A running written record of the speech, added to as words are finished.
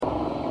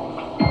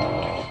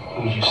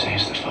Who would you say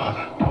is the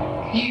father?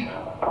 You.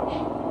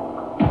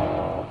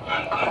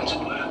 I'm going to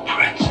put a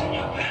prince in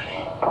your belly.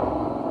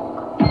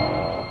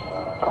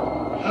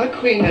 Our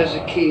queen has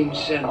a keen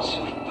sense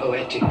of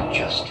poetic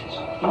justice.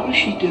 What will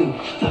she do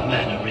for the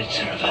man who rids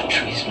her of her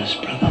treasonous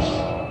brothers?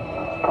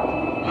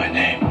 My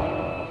name,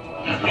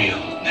 my real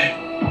name,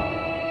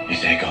 is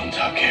Aegon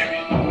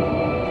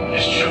Targaryen.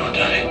 It's true,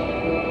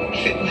 darling.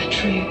 If it were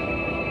true,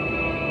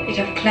 you'd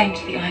have a claim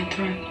to the Iron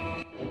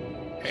Throne.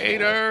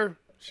 Hater.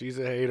 She's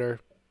a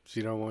hater.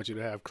 She don't want you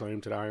to have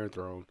claim to the Iron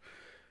Throne.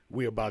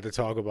 We about to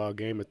talk about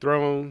Game of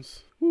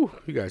Thrones. Whew,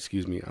 you guys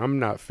excuse me. I'm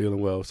not feeling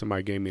well.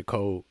 Somebody gave me a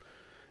cold,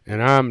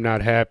 and I'm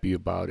not happy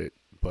about it.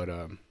 But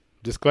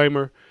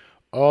disclaimer,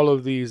 all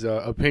of these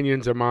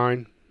opinions are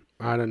mine.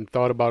 I done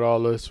thought about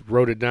all this,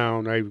 wrote it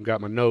down. I even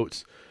got my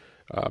notes.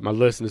 I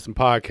listened to some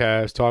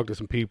podcasts, talked to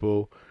some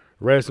people,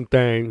 read some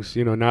things.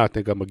 You know, now I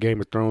think I'm a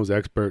Game of Thrones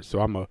expert, so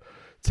I'm going to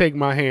take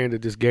my hand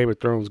at this Game of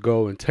Thrones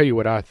go and tell you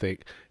what I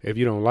think. If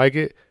you don't like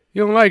it,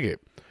 you don't like it.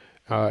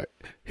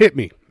 Hit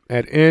me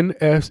at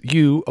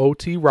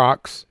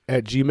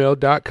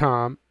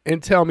nsuotrocks@gmail.com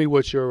and tell me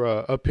what your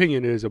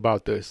opinion is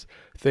about this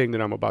thing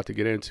that I'm about to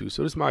get into.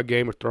 So this is my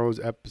Game of Thrones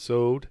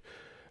episode.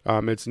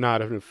 It's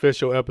not an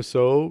official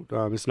episode.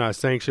 It's not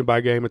sanctioned by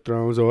Game of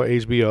Thrones or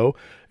HBO.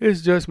 It's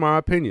just my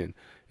opinion.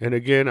 And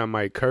again, I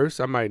might curse.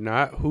 I might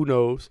not. Who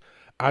knows?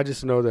 I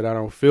just know that I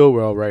don't feel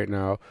well right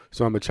now.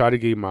 So I'm going to try to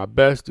give my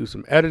best, do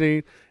some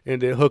editing,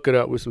 and then hook it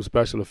up with some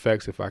special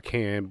effects if I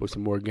can, with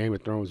some more Game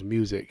of Thrones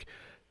music.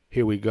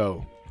 Here we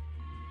go.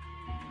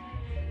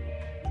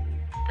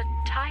 The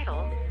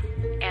title,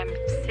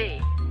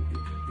 MC,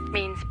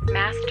 means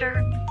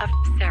Master of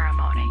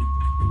Ceremony.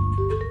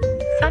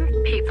 Some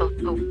people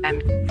who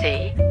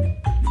MC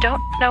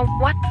don't know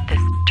what this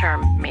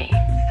term means.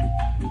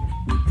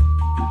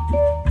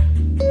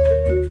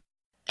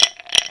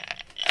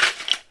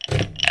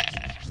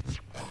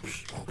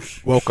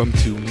 Welcome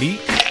to Neat,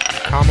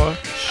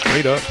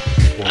 Straight Up,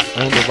 or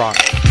On the Rock,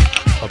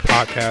 a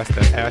podcast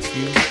that asks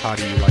you, how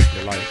do you like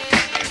your life?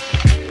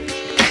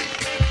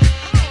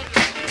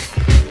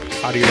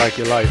 How do you like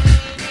your life?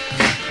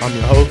 I'm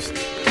your host,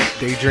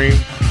 Daydream,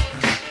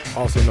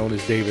 also known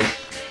as David.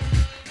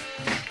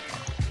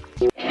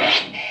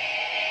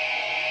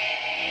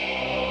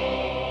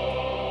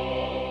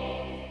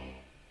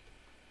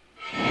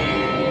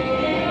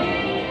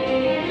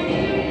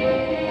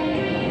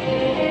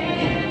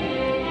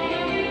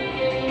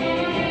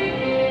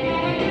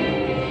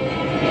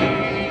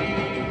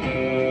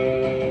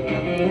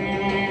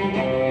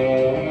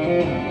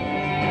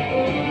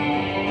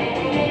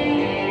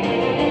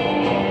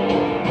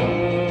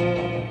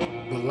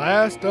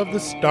 Of the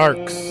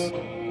Starks.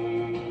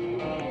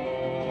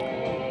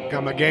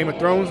 Got my Game of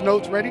Thrones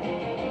notes ready.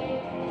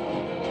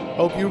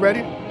 Hope you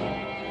ready.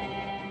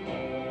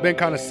 Been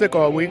kind of sick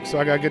all week, so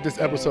I gotta get this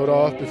episode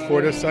off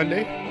before this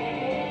Sunday.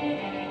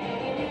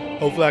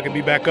 Hopefully I can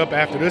be back up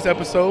after this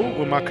episode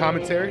with my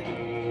commentary.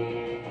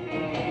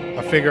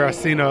 I figure I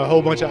seen a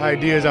whole bunch of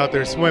ideas out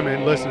there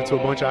swimming, listening to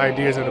a bunch of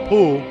ideas in the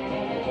pool.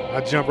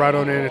 I jump right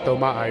on in and throw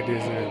my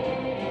ideas in.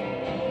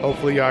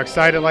 Hopefully y'all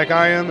excited like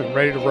I am and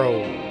ready to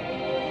roll.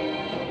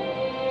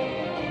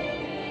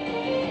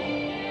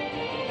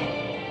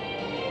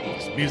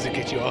 Music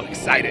gets you all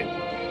excited.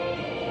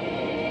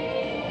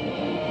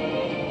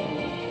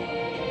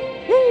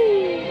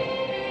 Woo!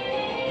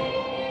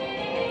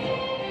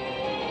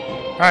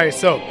 All right,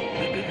 so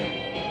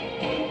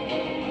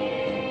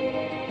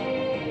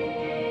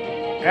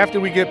after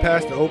we get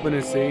past the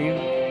opening scene,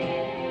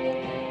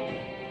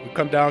 we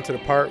come down to the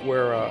part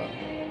where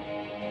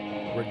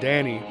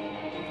Dany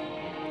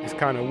is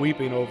kind of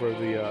weeping over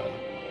the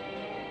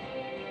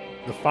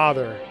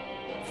father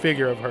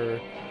figure of her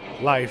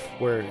life,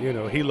 where, you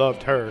know, he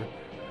loved her,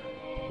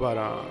 but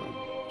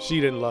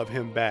she didn't love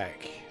him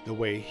back the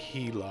way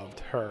he loved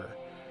her,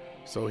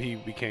 so he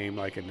became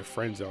like in the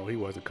friend zone. He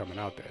wasn't coming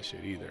out that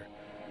shit either.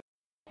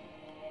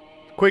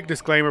 Quick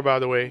disclaimer, by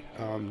the way,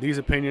 these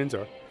opinions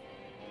are,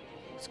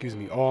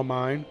 all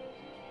mine.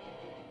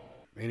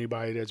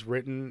 Anybody that's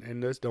written in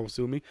this, don't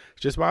sue me.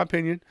 It's just my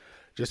opinion,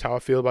 just how I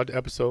feel about the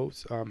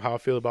episodes, how I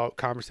feel about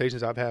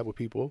conversations I've had with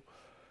people,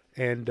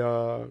 and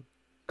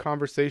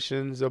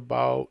conversations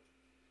about,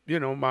 you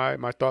know,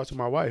 my thoughts with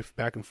my wife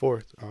back and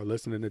forth,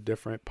 listening to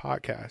different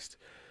podcasts.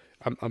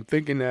 I'm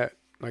thinking that,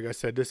 like I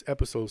said, this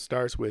episode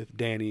starts with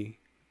Dany,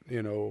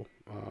 you know,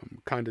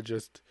 kind of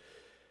just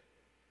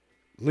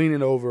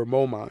leaning over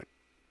Mormont,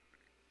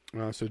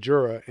 Ser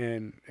Jorah,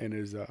 and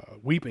is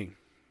weeping,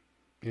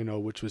 you know,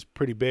 which was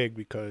pretty big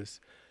because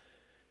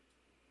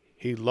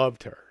he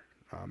loved her,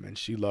 and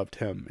she loved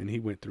him, and he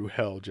went through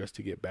hell just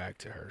to get back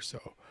to her.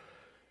 So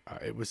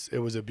it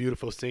was a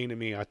beautiful scene to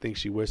me. I think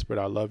she whispered,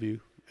 "I love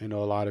you." You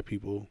know, a lot of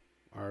people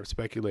are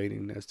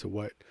speculating as to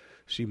what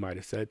she might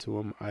have said to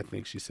him. I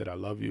think she said, "I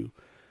love you."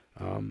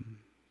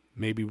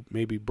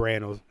 Maybe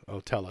Bran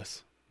will tell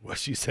us what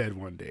she said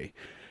one day.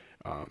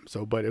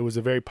 But it was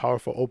a very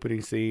powerful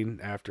opening scene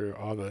after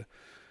all the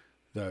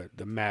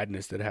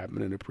madness that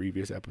happened in the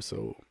previous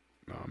episode.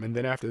 And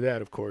then after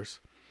that, of course,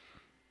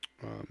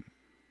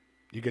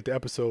 you get the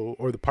episode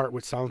or the part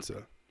with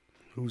Sansa,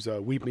 who's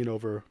weeping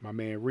over my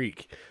man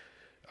Reek.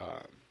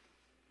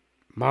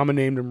 Mama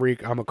named him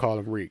Reek. I'm gonna call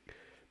him Reek.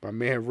 My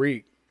man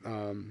Reek.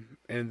 And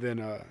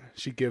then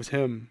she gives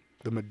him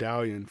the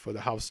medallion for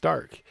the House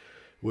Stark,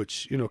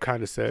 which, you know,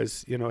 kind of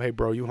says, you know, hey,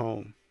 bro, you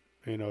home.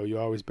 You know, you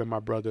always been my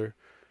brother.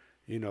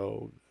 You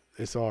know,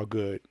 it's all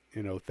good.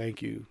 You know,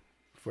 thank you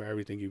for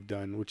everything you've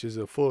done, which is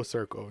a full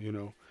circle. You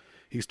know,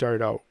 he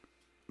started out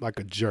like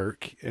a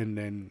jerk and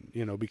then,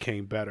 you know,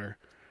 became better.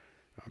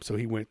 So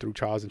he went through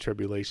trials and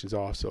tribulations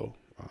also.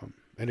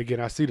 And again,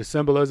 I see the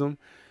symbolism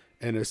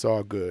and it's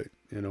all good,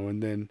 you know,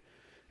 and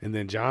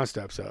then Jon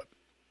steps up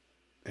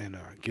and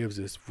gives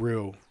this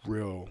real,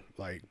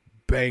 like,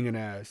 banging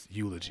ass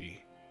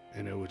eulogy.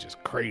 And it was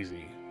just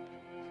crazy.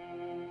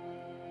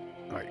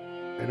 Like,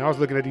 and I was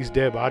looking at these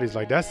dead bodies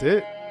like, that's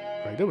it?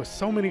 Like, there was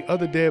so many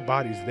other dead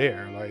bodies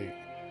there. Like,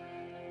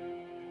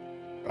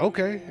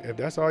 okay, if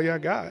that's all y'all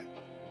got.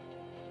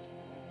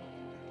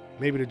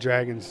 Maybe the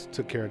dragons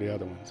took care of the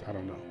other ones. I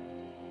don't know.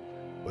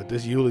 But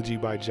this eulogy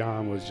by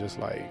Jon was just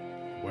like,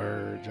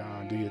 word,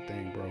 Jon, do your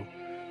thing, bro.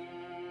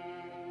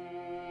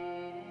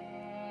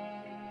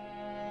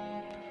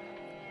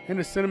 And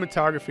the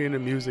cinematography and the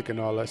music and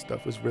all that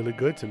stuff was really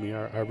good to me.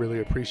 I really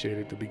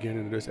appreciated the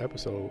beginning of this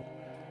episode.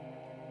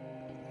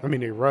 I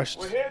mean, they rushed.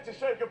 We're here to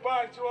say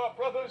goodbye to our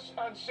brothers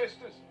and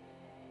sisters,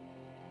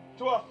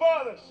 to our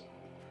fathers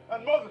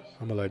and mothers.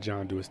 I'm going to let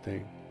Jon do his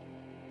thing.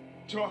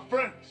 To our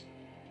friends,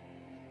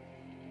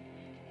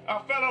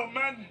 our fellow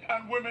men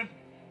and women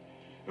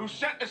who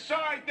set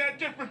aside their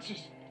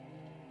differences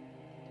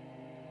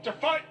to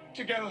fight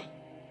together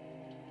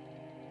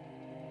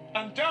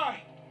and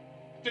die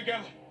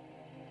together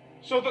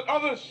so that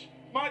others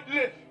might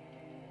live.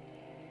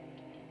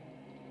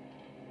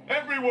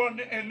 Everyone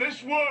in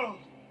this world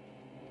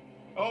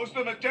owes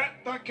them a debt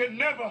that can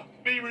never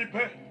be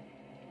repaid.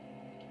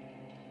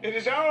 It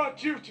is our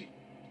duty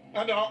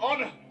and our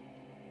honor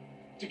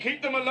to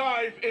keep them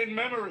alive in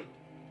memory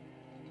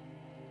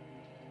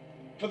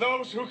for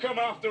those who come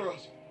after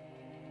us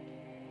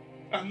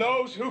and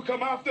those who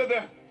come after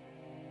them,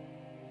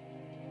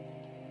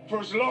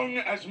 for as long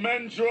as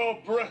men draw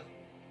breath.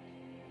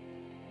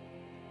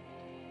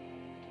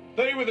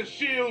 They were the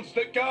shields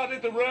that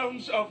guarded the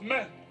realms of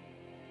men,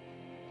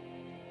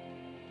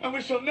 and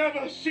we shall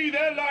never see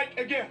their light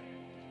again.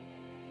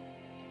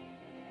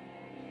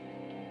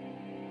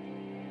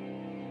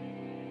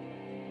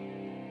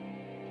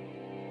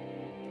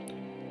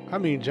 I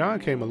mean, Jon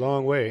came a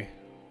long way.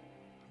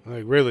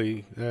 Like,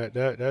 really,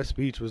 that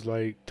speech was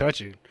like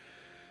touching.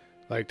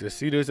 Like, to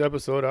see this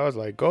episode, I was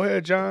like, go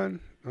ahead, Jon.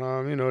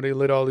 You know, they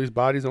lit all these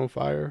bodies on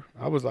fire.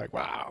 I was like,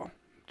 wow,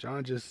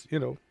 Jon just, you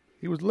know,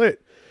 he was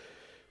lit.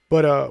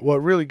 But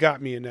what really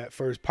got me in that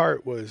first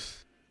part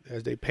was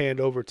as they panned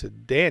over to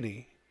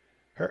Dany,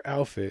 her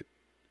outfit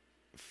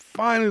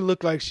finally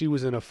looked like she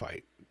was in a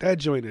fight. That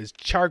joint is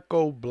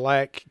charcoal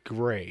black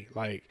gray.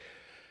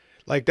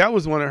 Like that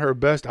was one of her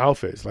best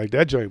outfits. Like,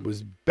 that joint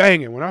was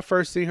banging. When I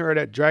first seen her at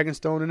that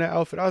Dragonstone in that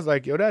outfit, I was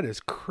like, yo, that is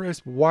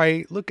crisp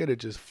white. Look at it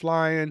just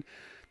flying.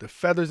 The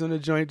feathers in the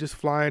joint just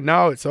flying.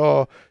 Now it's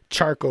all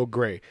charcoal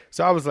gray.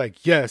 So I was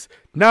like, yes,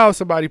 now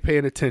somebody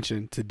paying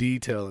attention to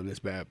detail in this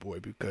bad boy,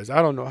 because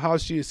I don't know how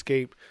she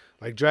escaped.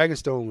 Like,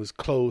 Dragonstone was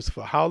closed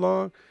for how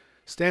long?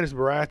 Stannis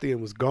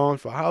Baratheon was gone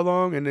for how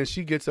long? And then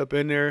she gets up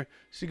in there.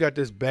 She got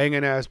this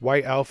banging ass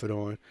white outfit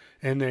on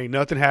and there ain't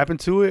nothing happened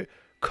to it.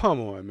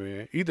 Come on,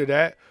 man. Either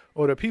that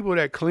or the people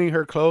that clean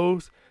her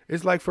clothes.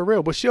 It's like, for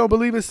real. But she don't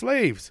believe in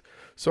slaves.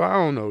 So I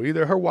don't know.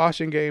 Either her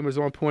washing game is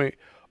on point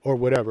or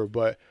whatever.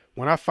 But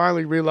when I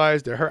finally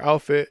realized that her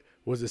outfit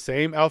was the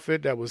same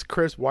outfit that was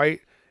crisp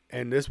white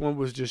and this one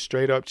was just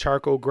straight up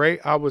charcoal gray,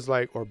 I was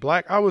like, or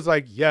black, I was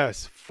like,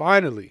 yes,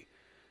 finally.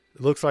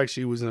 It looks like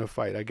she was in a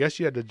fight. I guess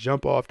she had to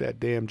jump off that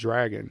damn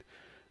dragon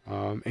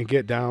and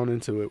get down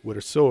into it with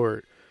a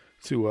sword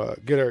to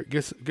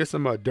get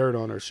some dirt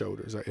on her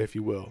shoulders, if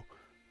you will.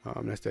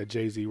 That's that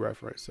Jay-Z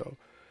reference. So,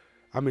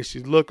 I mean, she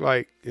looked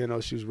like, you know,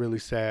 she was really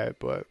sad,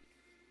 but,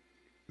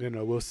 you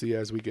know, we'll see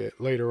as we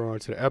get later on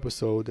to the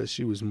episode that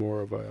she was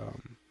more of a,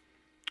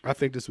 I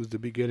think this was the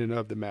beginning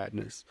of the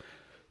madness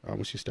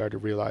when she started to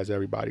realize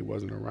everybody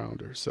wasn't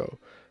around her. So,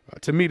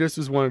 to me, this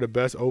was one of the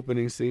best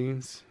opening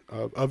scenes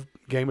of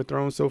Game of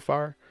Thrones so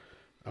far.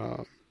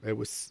 It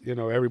was, you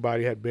know,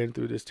 everybody had been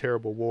through this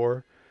terrible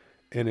war,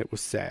 and it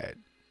was sad.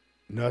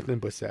 Nothing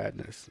but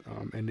sadness.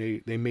 And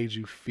they made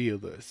you feel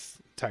this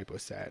type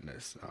of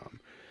sadness.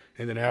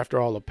 And then after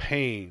all the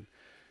pain,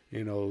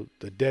 you know,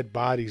 the dead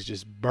bodies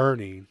just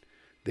burning,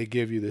 they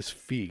give you this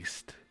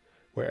feast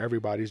where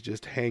everybody's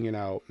just hanging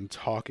out and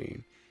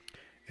talking.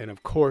 And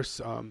of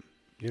course,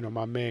 you know,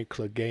 my man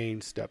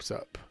Clegane steps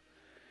up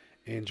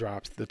and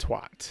drops the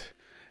twat.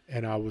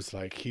 And I was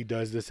like, he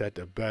does this at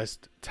the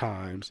best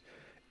times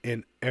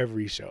in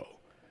every show.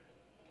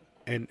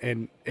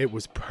 And it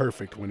was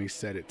perfect when he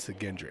said it to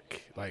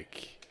Gendrick.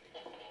 Like,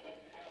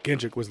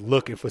 Gendrick was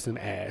looking for some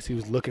ass. He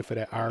was looking for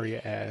that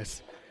Arya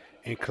ass.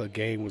 And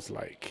Clegane was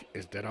like,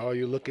 is that all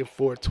you're looking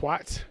for,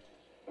 twat?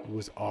 It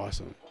was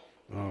awesome.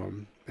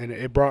 And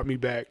it brought me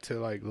back to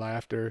like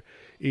laughter,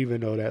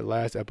 even though that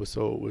last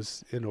episode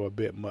was, you know, a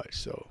bit much.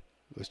 So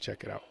let's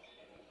check it out.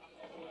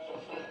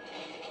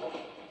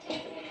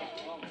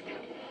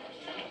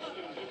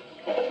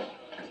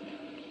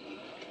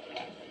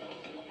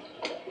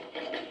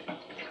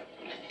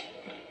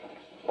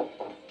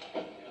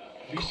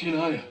 Have you seen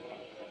Aya?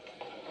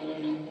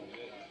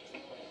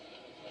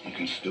 You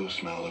can still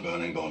smell the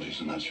burning bodies,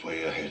 and that's where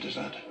your head is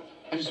at.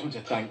 I just want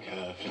to thank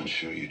her for... I'm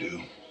sure you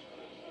do.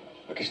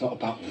 Look, it's not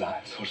about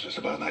that. Of course it's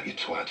about that, you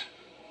twat.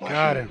 Why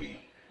Got should him. we?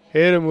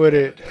 Hit him with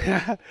it.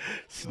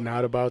 It's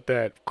not about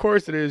that. Of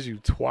course it is, you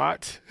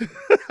twat.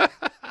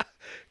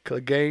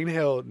 Clegane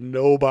held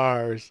no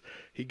bars.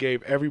 He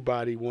gave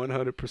everybody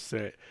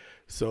 100%.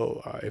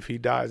 So if he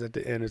dies at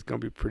the end, it's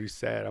going to be pretty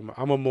sad. I'm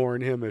going to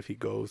mourn him if he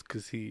goes,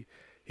 because he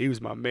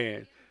was my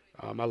man.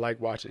 I like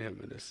watching him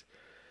in this.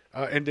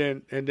 And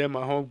then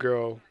my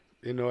homegirl,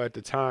 you know, at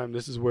the time,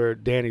 this is where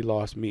Danny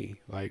lost me.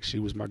 Like, she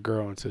was my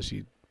girl until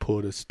she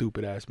pulled a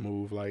stupid ass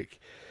move, like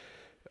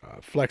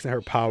flexing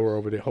her power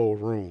over the whole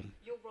room.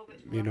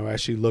 You know,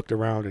 as she looked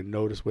around and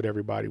noticed what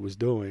everybody was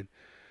doing,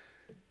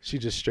 she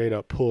just straight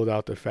up pulled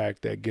out the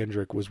fact that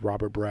Gendrick was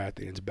Robert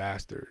Baratheon's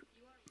bastard.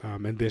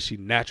 And then she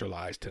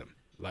naturalized him.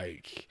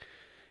 Like,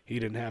 he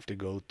didn't have to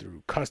go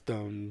through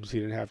customs. He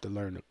didn't have to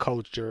learn the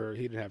culture.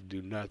 He didn't have to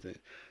do nothing.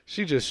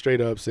 She just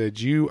straight up said,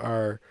 you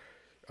are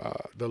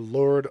the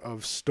Lord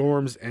of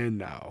Storm's End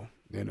now,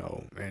 you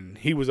know. And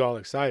he was all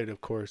excited,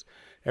 of course.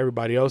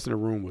 Everybody else in the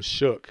room was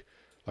shook.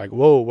 Like,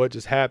 whoa, what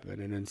just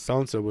happened? And then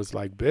Sansa was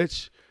like,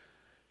 bitch,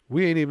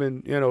 we ain't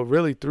even, you know,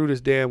 really through this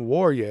damn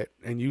war yet.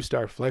 And you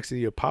start flexing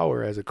your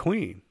power as a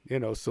queen, you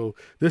know. So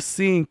this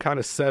scene kind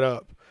of set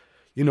up,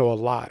 you know, a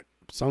lot.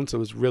 Sansa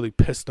was really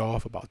pissed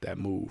off about that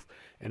move.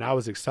 And I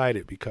was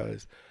excited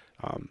because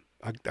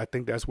I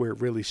think that's where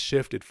it really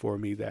shifted for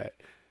me, that,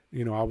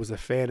 you know, I was a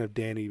fan of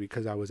Dany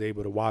because I was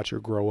able to watch her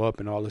grow up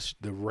and all this,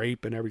 the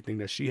rape and everything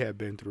that she had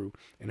been through,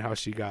 and how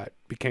she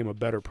became a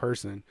better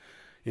person.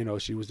 You know,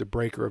 she was the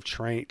breaker of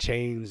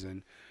chains,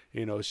 and,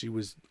 you know, she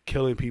was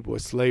killing people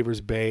at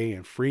Slaver's Bay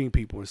and freeing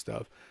people and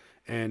stuff.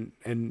 And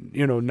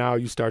you know, now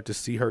you start to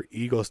see her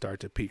ego start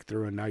to peek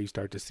through, and now you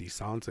start to see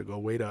Sansa go,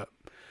 wait up.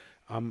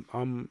 I'm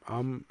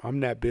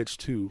that bitch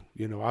too.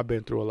 You know, I've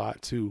been through a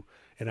lot too,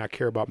 and I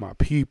care about my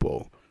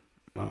people.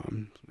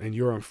 And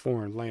you're on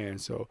foreign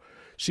land. So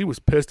she was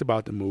pissed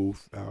about the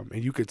move.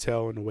 And you could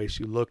tell in the way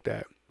she looked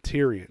at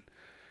Tyrion,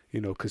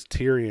 you know, because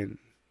Tyrion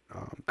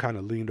kind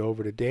of leaned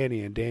over to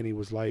Dany, and Dany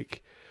was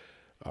like,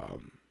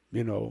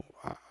 you know,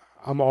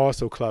 I'm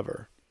also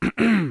clever,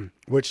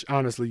 which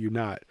honestly you're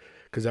not,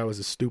 because that was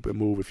a stupid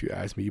move if you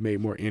ask me. You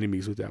made more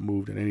enemies with that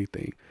move than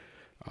anything.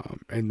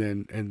 And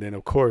then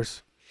of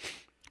course,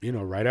 you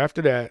know, right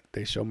after that,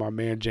 they show my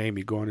man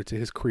Jaime going into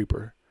his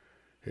creeper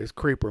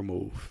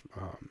move.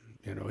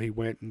 You know, he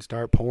went and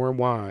started pouring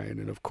wine.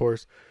 And of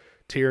course,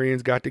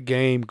 Tyrion's got the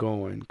game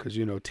going, because,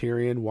 you know,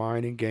 Tyrion,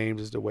 wine, and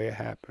games is the way it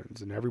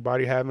happens. And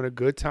everybody having a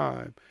good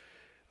time.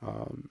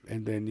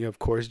 And then, you know, of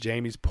course,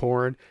 Jaime's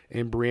pouring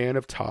in Brienne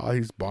of Tarth.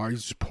 He's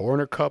just pouring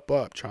her cup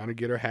up, trying to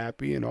get her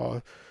happy and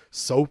all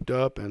soaped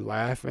up and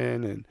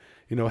laughing and,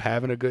 you know,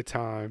 having a good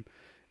time.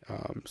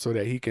 So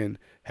that he can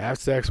have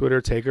sex with her,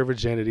 take her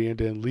virginity, and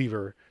then leave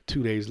her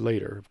 2 days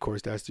later. Of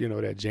course, that's, you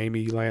know, that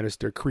Jaime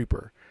Lannister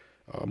creeper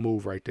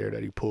move right there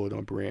that he pulled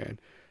on Brienne.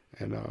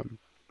 And,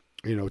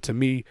 you know, to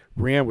me,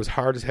 Brienne was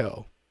hard as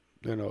hell.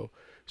 You know,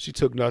 she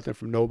took nothing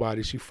from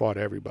nobody. She fought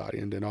everybody.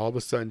 And then all of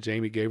a sudden,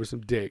 Jaime gave her some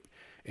dick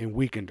and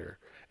weakened her.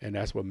 And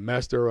that's what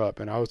messed her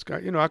up. And I was,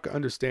 you know, I could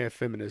understand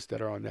feminists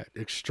that are on that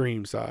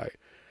extreme side.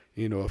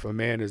 You know, if a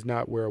man is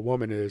not where a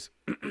woman is,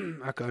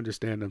 I can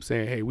understand them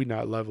saying, hey, we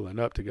not leveling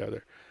up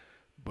together.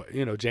 But,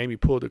 you know, Jaime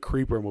pulled a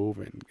creeper move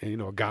and, you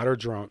know, got her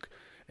drunk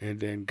and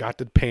then got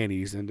the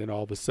panties. And then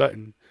all of a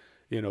sudden,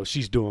 you know,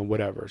 she's doing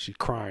whatever. She's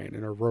crying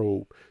in her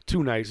robe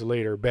 2 nights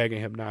later, begging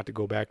him not to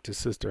go back to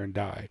sister and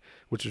die,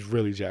 which is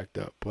really jacked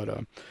up.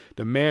 But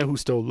the man who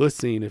stole this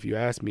scene, if you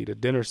ask me, the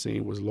dinner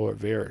scene, was Lord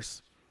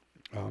Varys.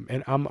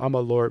 And I'm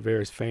a Lord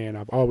Varys fan.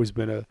 I've always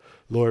been a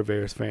Lord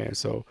Varys fan.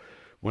 So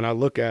when I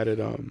look at it,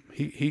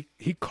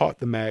 he caught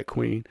the Mad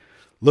Queen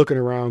looking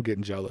around,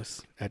 getting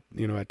jealous at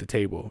the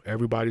table.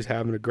 Everybody's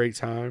having a great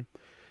time.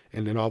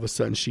 And then all of a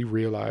sudden she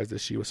realized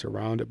that she was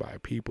surrounded by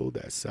people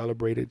that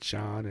celebrated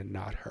Jon and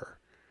not her.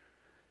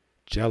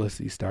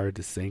 Jealousy started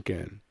to sink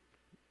in,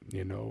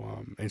 you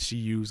know, and she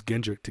used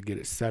Gendrick to get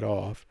it set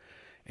off.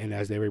 And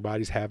as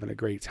everybody's having a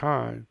great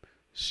time,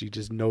 she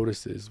just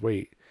notices,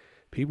 wait,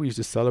 people used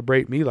to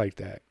celebrate me like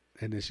that.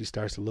 And then she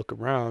starts to look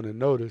around and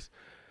notice,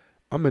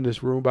 I'm in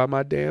this room by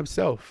my damn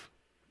self.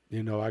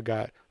 You know, I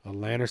got a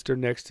Lannister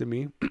next to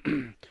me.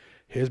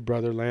 His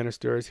brother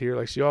Lannister is here.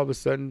 Like, she all of a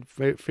sudden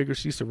figures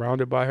she's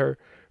surrounded by her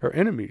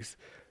enemies.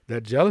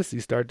 That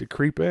jealousy started to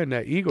creep in.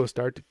 That ego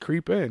started to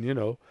creep in, you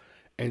know.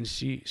 And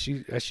she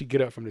as she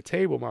get up from the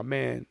table, my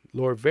man,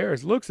 Lord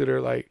Varys, looks at her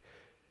like,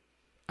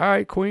 all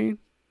right, queen.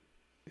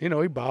 You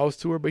know, he bows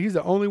to her, but he's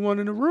the only one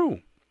in the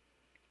room.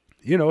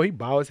 You know, he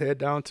bows his head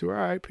down to her.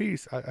 All right,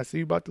 peace. I see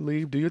you about to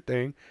leave. Do your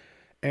thing.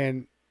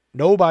 and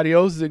nobody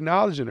else is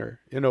acknowledging her.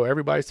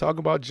 Everybody's talking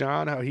about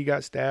John, how he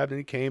got stabbed and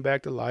he came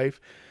back to life.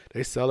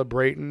 They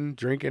celebrating,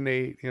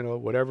 drinking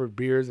whatever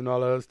beers and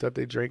all that other stuff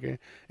they drinking.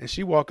 And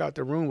she walked out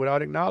the room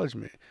without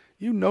acknowledgement.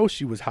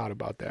 She was hot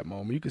about that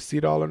moment. You could see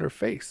it all on her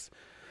face.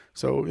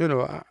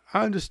 So,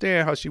 I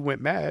understand how she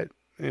went mad.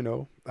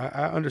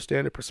 I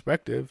understand the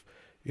perspective.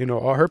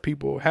 All her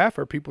people, half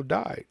her people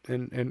died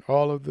in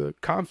all of the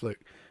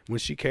conflict when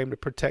she came to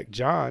protect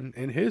John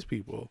and his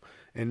people.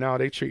 And now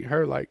they treat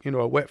her like,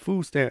 a wet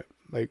food stamp.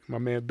 Like my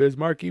man Biz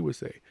Markie would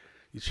say,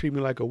 you treat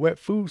me like a wet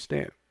food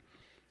stamp.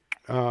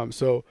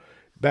 So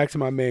back to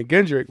my man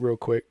Gendrick real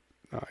quick.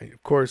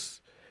 Of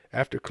course,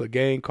 after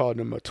Clegane called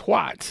him a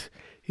twat,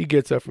 he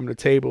gets up from the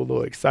table a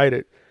little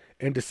excited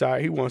and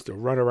decides he wants to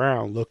run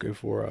around looking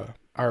for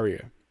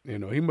Arya.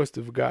 He must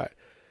have forgot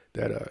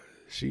that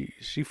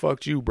she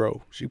fucked you,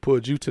 bro. She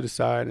pulled you to the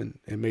side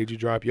and made you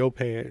drop your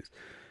pants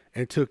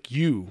and took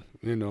you,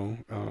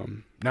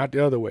 not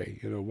the other way.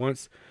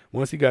 Once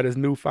he got his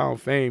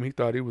newfound fame, he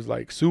thought he was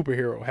like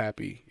superhero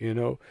happy,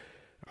 and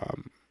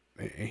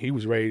he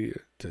was ready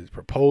to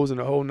propose in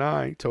the whole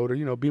nine. He told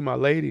her, be my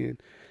lady.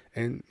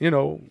 And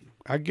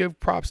I give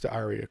props to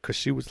Arya because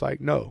she was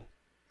like, no.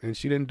 And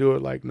she didn't do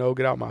it like, no,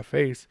 get out my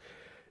face.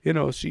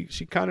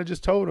 She kind of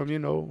just told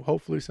him,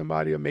 hopefully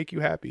somebody will make you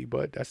happy,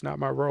 but that's not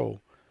my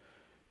role.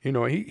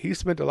 He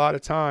spent a lot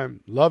of time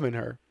loving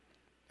her.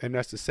 And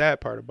that's the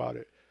sad part about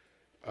it.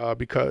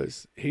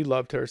 Because he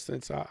loved her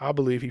since I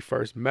believe he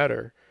first met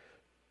her,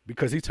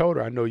 because he told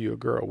her, I know you're a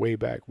girl way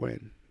back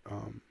when.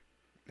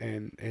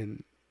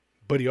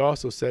 But he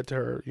also said to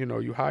her,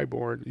 you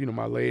highborn,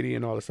 my lady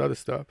and all this other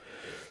stuff.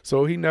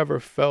 So he never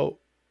felt,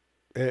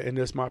 and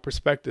that's my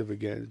perspective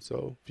again.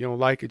 So if you don't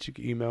like it, you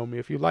can email me.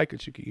 If you like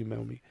it, you can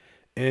email me,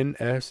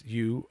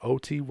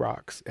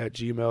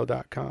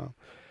 nsuotrocks@gmail.com.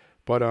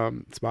 But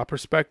it's my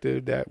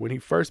perspective that when he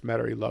first met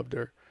her, he loved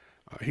her.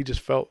 He just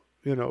felt,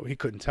 he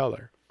couldn't tell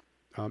her.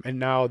 And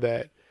now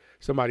that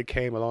somebody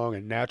came along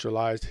and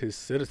naturalized his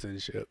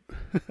citizenship,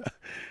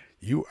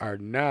 you are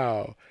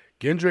now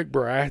Gendrick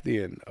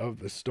Baratheon of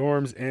the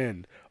Storm's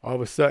End. All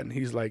of a sudden,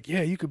 he's like,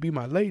 yeah, you could be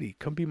my lady.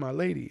 Come be my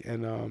lady.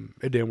 And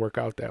it didn't work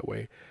out that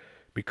way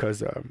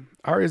because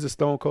Arya's a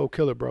stone cold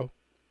killer, bro.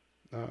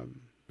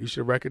 You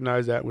should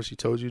recognize that when she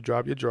told you to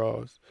drop your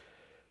drawers.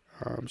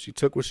 She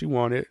took what she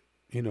wanted.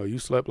 You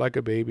slept like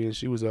a baby and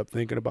she was up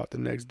thinking about the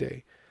next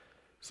day.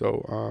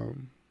 So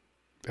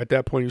at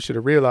that point, you should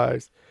have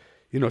realized,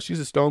 she's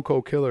a stone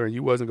cold killer and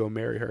you wasn't going to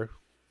marry her.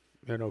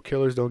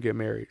 Killers don't get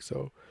married.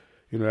 So,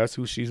 that's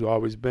who she's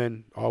always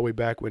been, all the way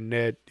back when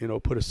Ned,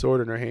 put a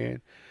sword in her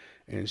hand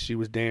and she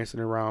was dancing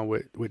around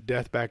with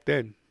death back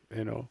then.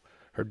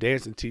 Her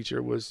dancing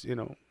teacher was,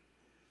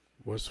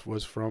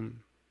 was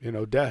from,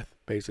 death,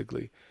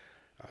 basically.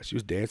 She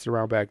was dancing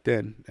around back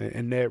then.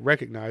 And Ned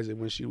recognized it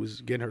when she was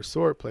getting her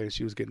sword play and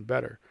she was getting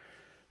better.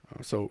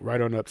 So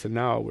right on up to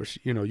now where, she,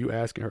 you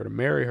asking her to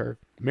marry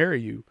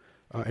you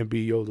and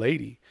be your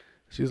lady.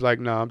 She's like,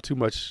 nah, I'm too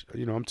much,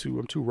 I'm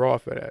too raw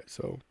for that.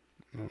 So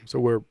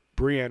where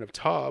Brienne of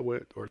Tar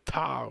or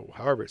Tar,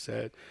 however it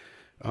said,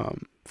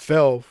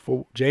 fell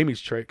for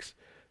Jaime's tricks.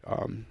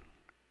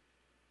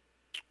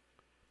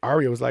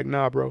 Arya was like,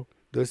 nah, bro,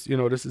 this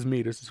is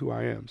me. This is who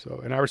I am.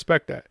 So, and I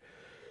respect that.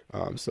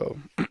 So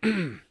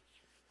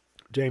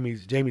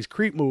Jaime's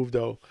creep move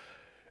though,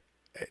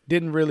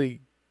 didn't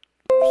really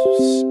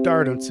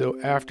start until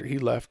after he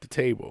left the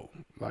table,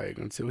 like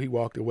until he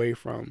walked away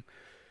from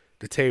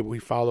the table. He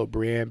followed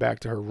Brienne back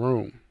to her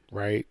room,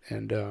 right?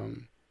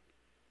 And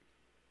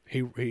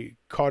he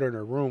caught her in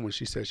her room when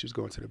she said she was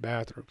going to the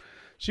bathroom.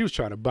 She was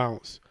trying to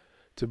bounce,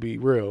 to be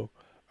real.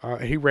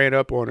 He ran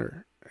up on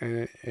her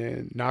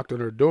and knocked on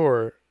her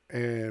door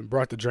and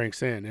brought the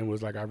drinks in and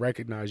was like, I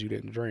recognize you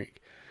didn't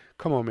drink.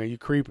 Come on, man, you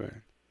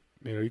creeping.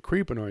 You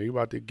creeping on her. You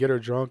about to get her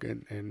drunk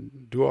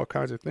and do all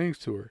kinds of things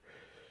to her.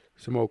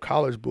 Some old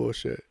college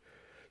bullshit.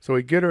 So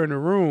he get her in the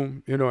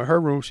room, in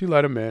her room. She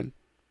let him in.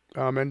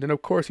 And then,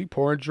 of course, he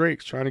pouring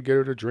drinks, trying to get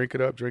her to drink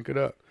it up.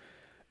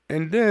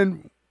 And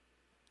then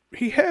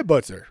he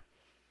headbutts her.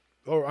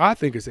 Or I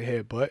think it's a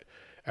headbutt.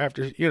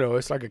 After,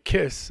 it's like a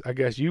kiss. I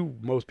guess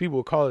most people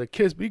would call it a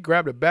kiss. But he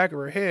grabbed the back of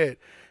her head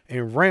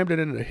and rammed it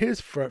into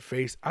his front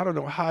face. I don't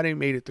know how they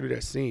made it through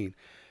that scene.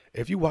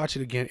 If you watch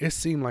it again, it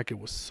seemed like it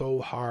was so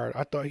hard.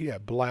 I thought he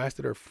had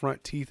blasted her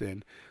front teeth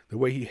in the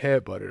way he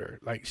headbutted her.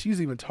 Like, she's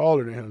even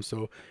taller than him,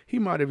 so he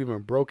might have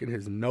even broken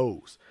his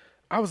nose.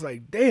 I was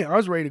like, damn, I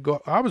was ready to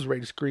go. I was ready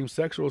to scream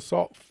sexual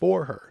assault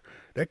for her.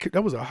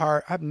 That was a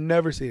hard, I've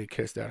never seen a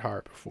kiss that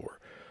hard before.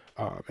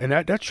 And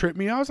that tripped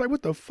me. I was like,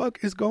 what the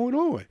fuck is going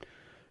on?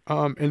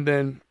 And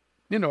then,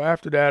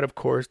 after that, of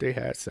course, they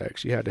had sex.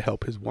 She had to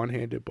help his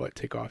one-handed butt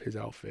take off his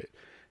outfit.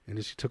 And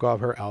then she took off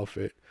her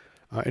outfit.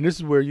 And this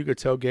is where you could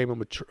tell Game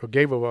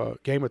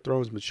of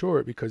Thrones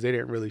matured, because they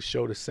didn't really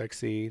show the sex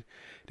scene.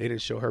 They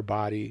didn't show her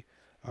body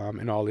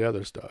and all the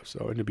other stuff.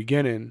 So in the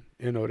beginning,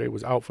 they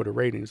was out for the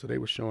ratings, so they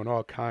were showing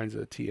all kinds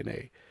of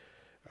TNA.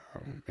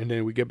 And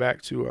then we get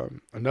back to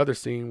another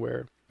scene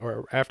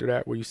or after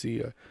that, where you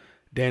see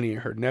Dany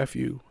and her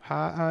nephew.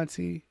 Hi,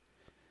 auntie.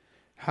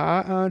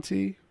 Hi,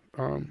 auntie.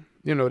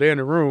 They're in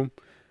the room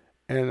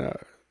and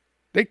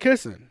they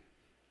kissing.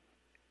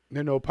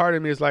 Part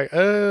of me is like,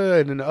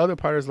 and then the other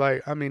part is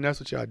like, I mean, that's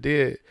what y'all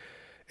did.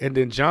 And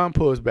then Jon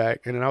pulls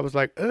back, and then I was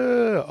like,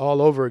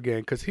 all over again,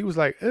 because he was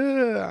like,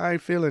 I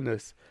ain't feeling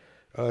this.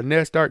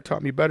 Ned Stark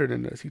taught me better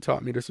than this. He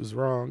taught me this was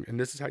wrong, and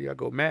this is how y'all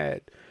go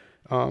mad.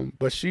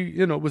 But she,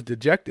 was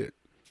dejected.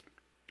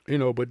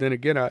 But then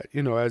again,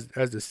 as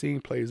the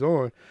scene plays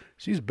on,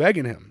 she's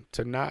begging him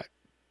to not,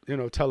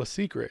 tell a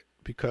secret,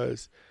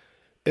 because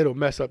it'll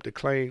mess up the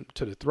claim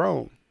to the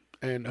throne.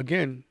 And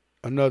again,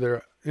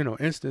 another,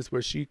 instance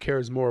where she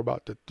cares more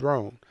about the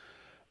throne.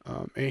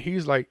 And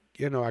he's like,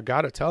 I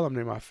got to tell them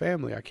they're my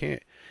family. I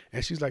can't.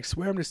 And she's like,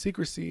 swear them to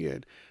secrecy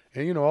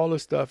and all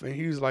this stuff. And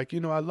he's like,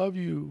 I love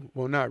you.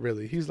 Well, not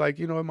really. He's like,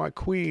 my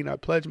queen, I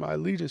pledge my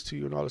allegiance to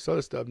you and all this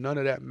other stuff. None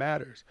of that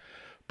matters.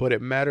 But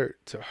it mattered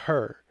to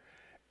her.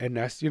 And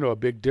that's, a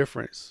big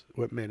difference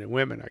with men and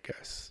women, I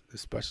guess,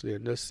 especially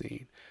in this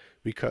scene.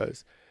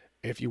 Because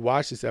if you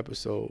watch this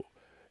episode,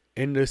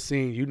 in this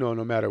scene, no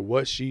matter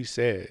what she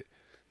said,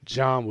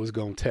 Jon was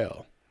going to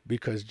tell.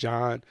 Because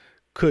Jon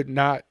could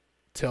not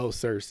tell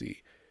Cersei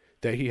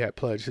that he had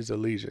pledged his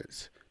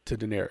allegiance to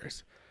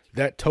Daenerys.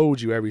 That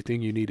told you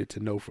everything you needed to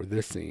know for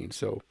this scene.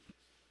 So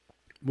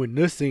when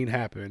this scene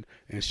happened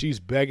and she's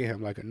begging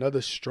him like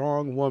another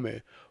strong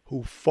woman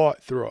who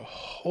fought through a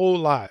whole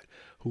lot,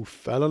 who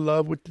fell in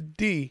love with the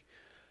D,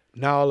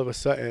 now all of a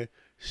sudden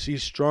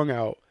she's strung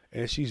out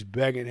and she's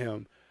begging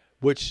him,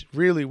 which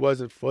really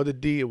wasn't for the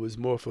D, it was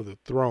more for the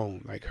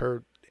throne, like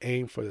her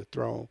aim for the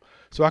throne.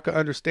 So I could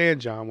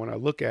understand Jon when I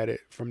look at it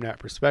from that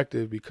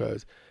perspective,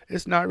 because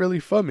it's not really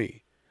for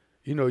me.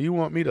 You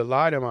want me to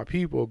lie to my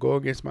people, go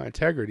against my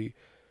integrity,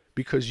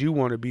 because you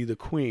want to be the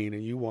queen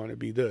and you want to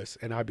be this,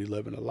 and I be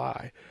living a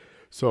lie.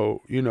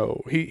 So,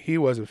 he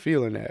wasn't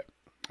feeling that.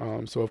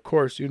 So of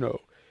course,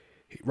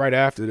 right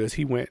after this,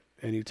 he went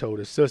and he told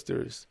his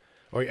sisters,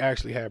 or he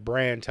actually had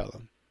Bran tell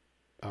him.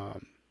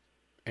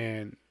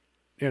 And,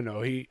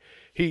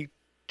 he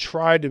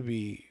tried to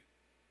be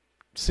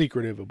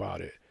secretive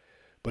about it,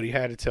 but he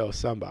had to tell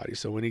somebody.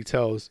 So when he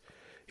tells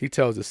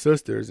the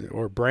sisters,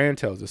 or Bran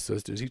tells the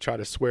sisters, he tried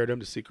to swear them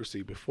to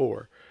secrecy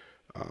before.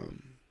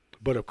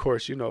 But of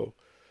course,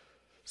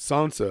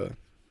 Sansa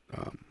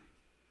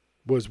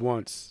was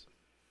once,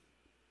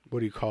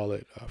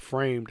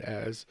 framed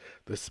as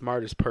the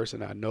smartest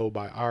person I know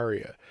by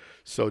Arya.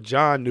 So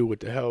Jon knew what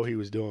the hell he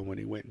was doing when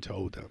he went and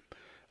told them.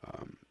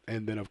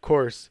 And then of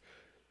course,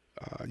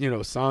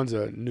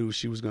 Sansa knew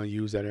she was going to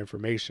use that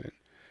information.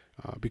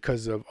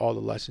 Because of all the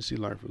lessons she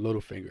learned from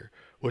Littlefinger,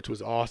 which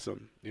was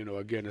awesome.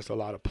 Again, it's a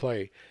lot of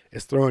play.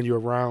 It's throwing you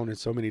around in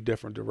so many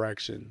different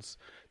directions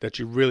that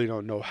you really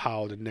don't know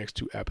how the next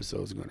 2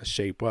 episodes are going to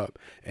shape up.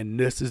 And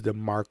this is the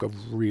mark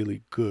of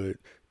really good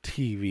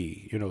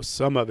TV.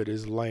 Some of it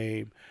is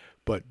lame,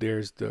 but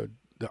there's the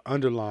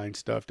underlying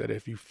stuff that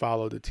if you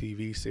follow the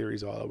TV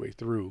series all the way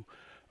through,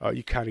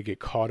 you kind of get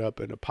caught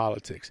up in the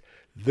politics.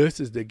 This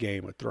is the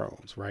Game of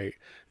Thrones, right?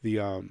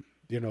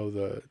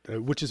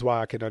 Which is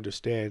why I can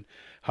understand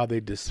how they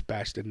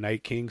dispatched the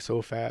Night King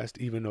so fast,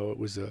 even though it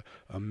was a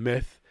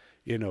myth.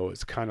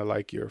 It's kind of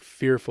like you're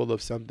fearful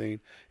of something,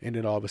 and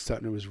then all of a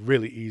sudden it was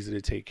really easy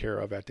to take care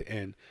of at the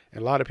end.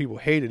 And a lot of people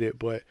hated it,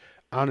 but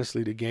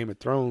honestly, the Game of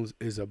Thrones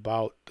is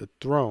about the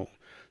throne.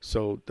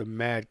 So the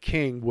Mad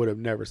King would have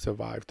never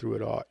survived through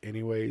it all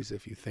anyways,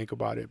 if you think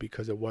about it,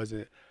 because it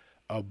wasn't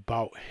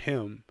about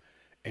him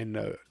and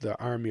the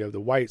army of the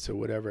whites or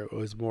whatever. It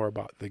was more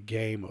about the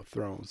Game of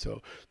Thrones.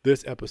 So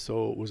this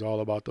episode was all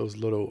about those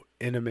little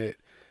intimate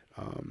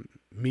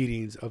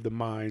meetings of the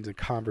minds and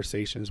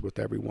conversations with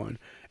everyone.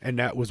 And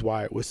that was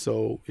why it was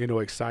so,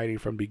 exciting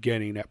from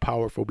beginning, that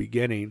powerful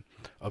beginning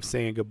of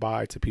saying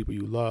goodbye to people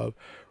you love,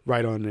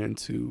 right on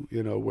into,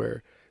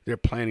 where they're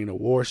planning a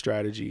war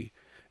strategy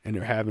and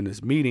they're having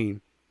this meeting.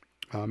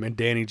 And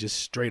Dany just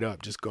straight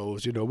up just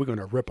goes, we're going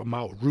to rip them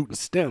out root and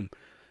stem.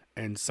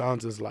 And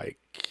Sansa's like,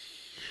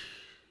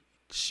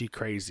 she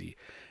crazy.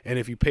 And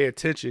if you pay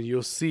attention,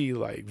 you'll see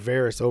like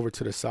Varys over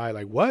to the side,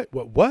 like, what?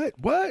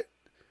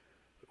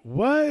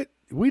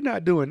 We're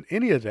not doing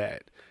any of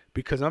that,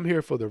 because I'm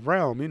here for the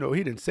realm.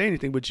 He didn't say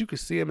anything, but you could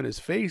see him in his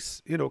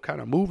face, kind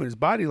of moving his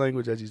body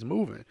language as he's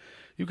moving.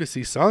 You could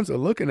see Sansa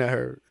looking at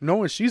her,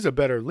 knowing she's a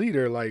better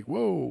leader. Like,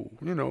 whoa,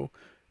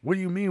 what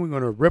do you mean we're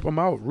going to rip them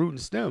out root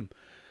and stem?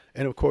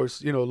 And of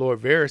course,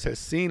 Lord Varys has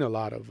seen a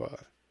lot of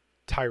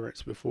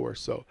tyrants before,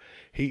 so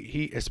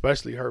he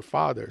especially her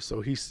father,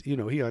 so he's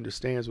he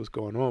understands what's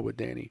going on with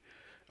Dany,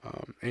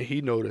 and he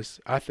noticed,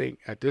 I think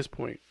at this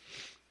point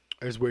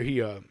is where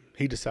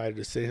he decided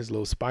to send his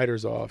little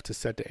spiders off to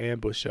set the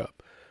ambush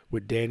up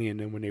with Dany, and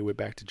then when they went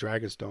back to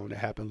Dragonstone, that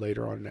happened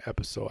later on in the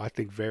episode. I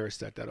think Varys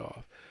set that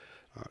off,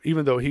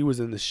 even though he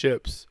was in the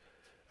ships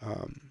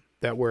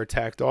that were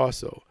attacked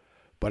also.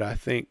 But I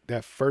think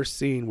that first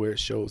scene where it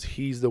shows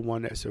he's the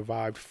one that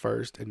survived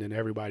first, and then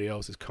everybody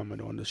else is coming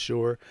on the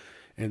shore,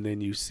 and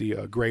then you see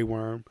a Grey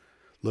Worm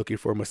looking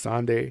for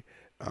Missandei.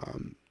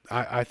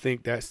 I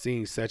think that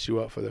scene sets you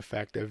up for the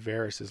fact that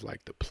Varys is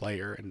like the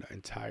player in the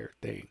entire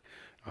thing.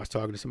 I was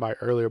talking to somebody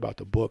earlier about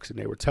the books, and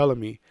they were telling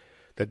me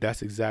that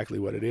that's exactly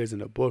what it is in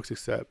the books,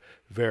 except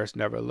Varys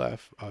never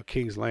left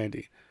King's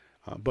Landing.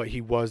 But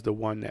he was the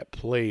one that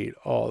played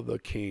all the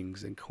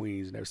kings and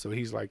queens and everything. So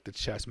he's like the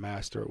chess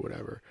master or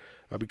whatever,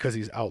 because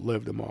he's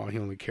outlived them all. He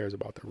only cares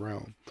about the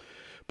realm.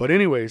 But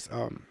anyways,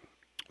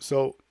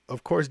 so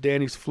of course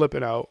Dany's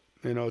flipping out,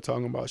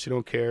 talking about she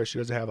don't care. She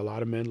doesn't have a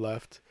lot of men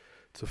left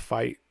to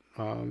fight.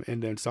 And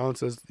then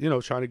Sansa's,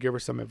 trying to give her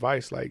some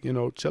advice, like,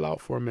 chill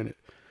out for a minute.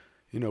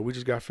 We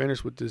just got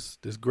finished with this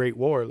great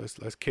war.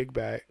 Let's kick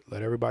back,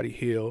 let everybody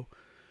heal.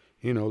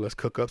 Let's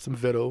cook up some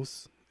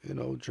victuals.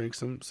 Drink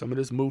some of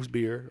this moose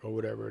beer or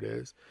whatever it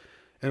is.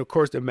 And of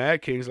course the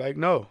Mad King's like,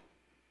 no.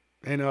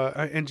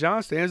 And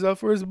Jon stands up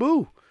for his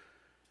boo.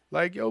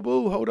 Like, yo,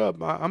 boo, hold up.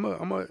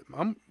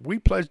 We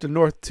pledged the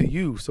North to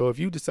you. So if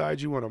you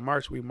decide you want to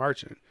march, we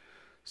marching.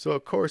 So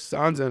of course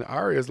Sansa and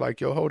Arya's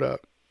like, yo, hold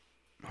up.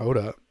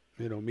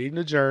 Meeting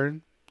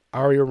adjourned.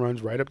 Arya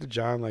runs right up to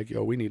Jon like,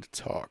 yo, we need to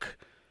talk.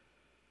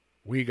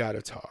 We got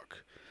to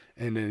talk.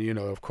 And then,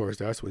 of course,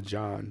 that's when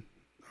Jon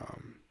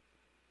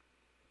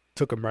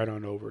took him right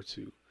on over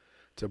to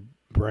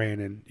Bran,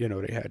 and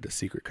they had the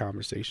secret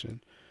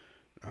conversation,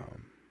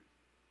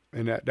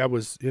 and that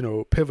was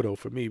pivotal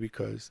for me,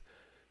 because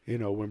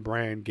when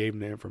Bran gave him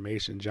the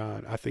information,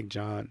 I think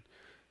Jon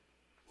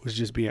was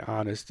just being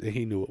honest, and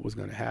he knew what was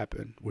going to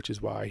happen, which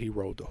is why he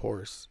rode the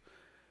horse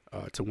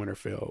to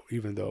Winterfell.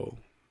 Even though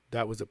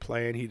that was a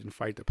plan, he didn't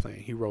fight the plan.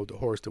 He rode the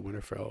horse to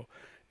Winterfell,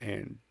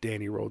 and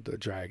Dany rode the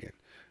dragon.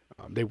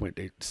 They went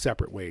their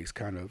separate ways,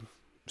 kind of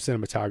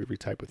cinematography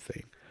type of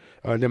thing.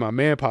 And then my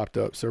man popped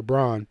up, Sir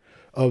Bronn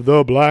of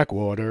the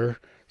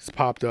Blackwater,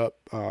 popped up,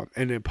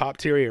 and then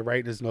popped Tyrion right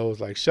in his nose,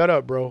 like, shut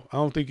up, bro. I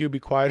don't think you'll be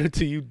quiet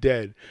until you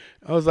dead.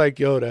 I was like,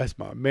 yo, that's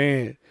my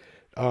man.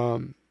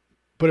 But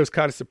it was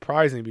kind of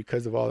surprising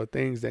because of all the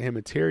things that him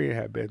and Tyrion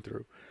had been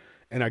through.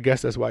 And I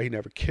guess that's why he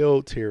never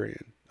killed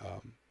Tyrion.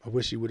 I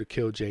wish he would have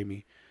killed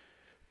Jaime.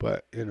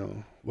 But,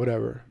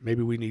 whatever.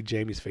 Maybe we need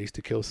Jaime's face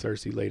to kill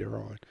Cersei later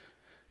on.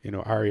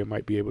 Arya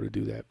might be able to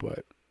do that.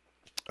 But,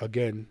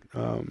 again,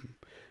 I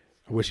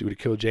wish he would have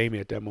killed Jaime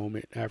at that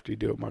moment after he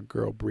did with my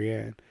girl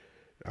Brienne,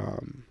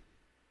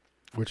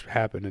 which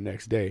happened the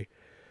next day.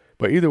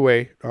 But either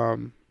way,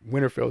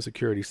 Winterfell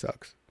security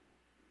sucks.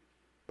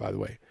 By the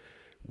way,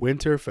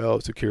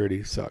 Winterfell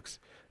security sucks.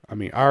 I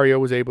mean, Arya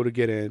was able to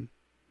get in.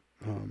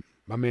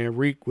 My man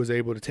Reek was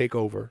able to take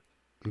over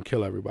and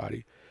kill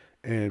everybody.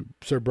 And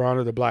Sir Bronn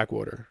of the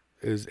Blackwater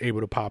is able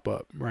to pop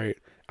up, right,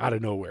 out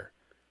of nowhere.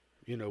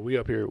 We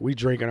up here, we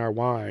drinking our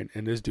wine,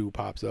 and this dude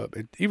pops up.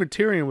 And even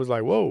Tyrion was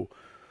like, whoa,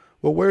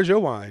 well, where's your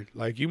wine?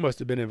 Like, you must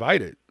have been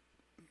invited.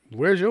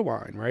 Where's your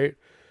wine, right?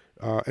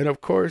 And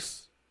of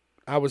course,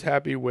 I was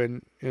happy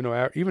when,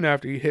 even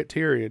after he hit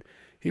Tyrion,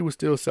 he was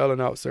still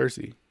selling out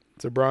Cersei.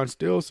 Sir Bronn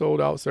still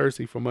sold out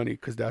Cersei for money,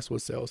 because that's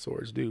what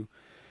sellswords do.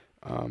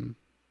 And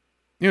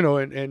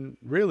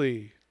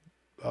really,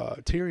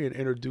 Tyrion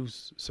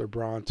introduced Sir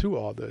Bronn to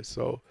all this.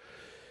 So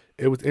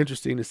it was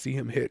interesting to see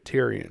him hit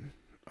Tyrion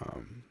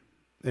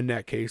in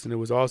that case. And it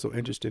was also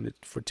interesting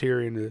for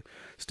Tyrion to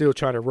still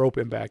try to rope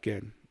him back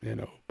in,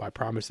 by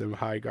promising him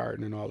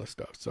Highgarden and all that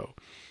stuff. So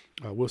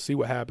we'll see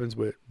what happens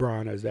with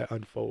Bronn as that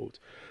unfolds.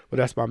 But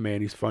that's my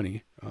man. He's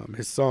funny.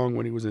 His song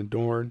when he was in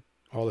Dorne,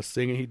 all the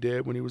singing he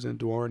did when he was in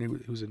Dorne,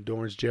 he was in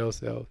Dorne's jail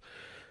cell.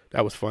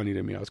 That was funny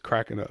to me. I was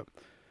cracking up.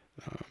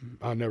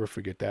 I'll never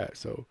forget that.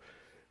 So,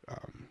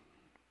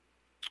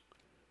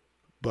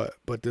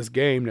 but this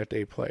game that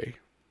they play,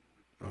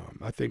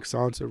 I think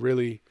Sansa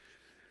really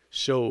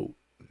showed,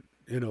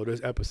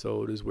 this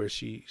episode is where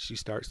she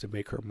starts to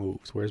make her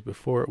moves. Whereas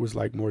before it was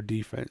like more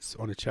defense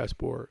on the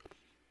chessboard,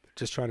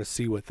 just trying to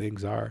see what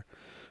things are.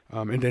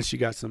 And then she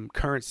got some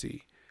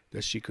currency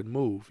that she could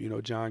move.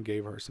 Jon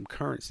gave her some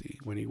currency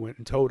when he went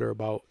and told her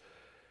about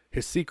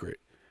his secret.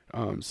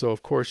 So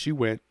of course she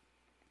went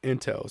and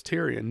tells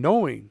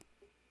Tyrion,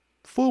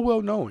 full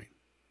well knowing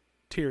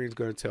Tyrion's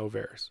going to tell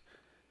Varys.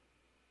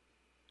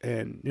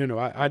 And,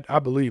 I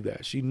believe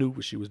that. She knew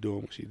what she was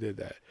doing when she did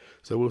that.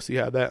 So we'll see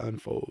how that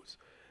unfolds.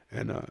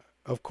 And,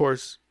 of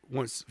course,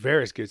 once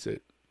Varys gets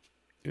it,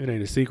 it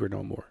ain't a secret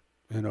no more.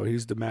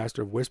 He's the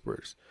master of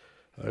whispers.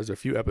 There's a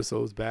few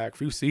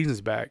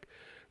seasons back,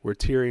 where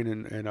Tyrion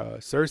and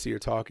Cersei are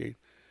talking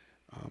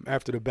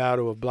after the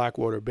Battle of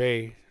Blackwater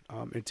Bay,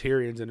 and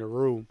Tyrion's in the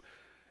room,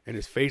 and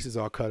his face is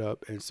all cut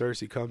up, and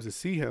Cersei comes to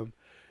see him,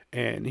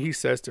 and he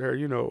says to her,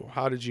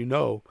 how did you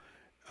know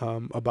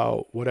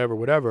about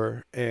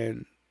whatever,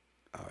 and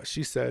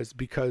she says,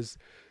 because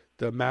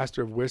the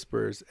Master of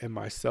Whispers and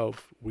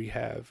myself, we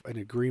have an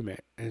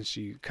agreement. And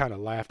she kind of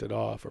laughed it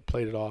off, or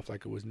played it off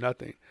like it was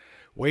nothing.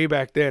 Way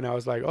back then, I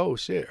was like, oh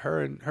shit, her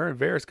and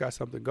Varys got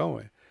something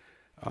going.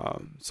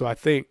 So I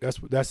think that's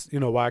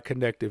why I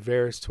connected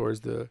Varys towards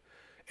the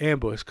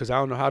ambush, because I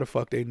don't know how the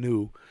fuck they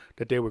knew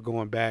that they were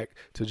going back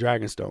to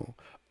Dragonstone,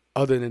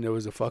 other than there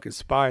was a fucking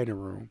spy in the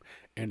room,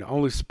 and the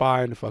only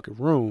spy in the fucking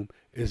room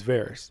is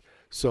Varys.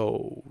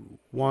 So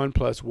 1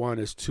 + 1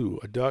 is 2.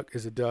 A duck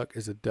is a duck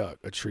is a duck.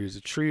 A tree is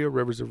a tree. A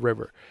river is a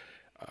river.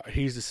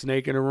 He's the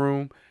snake in the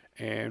room.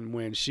 And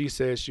when she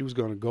said she was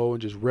going to go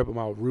and just rip him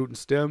out root and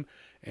stem,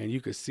 and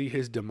you could see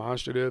his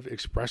demonstrative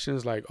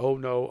expressions like, oh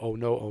no, oh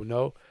no, oh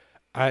no.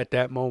 At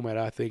that moment,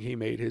 I think he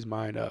made his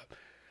mind up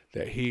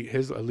that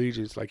his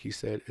allegiance, like he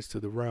said, is to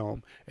the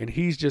realm. And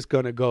he's just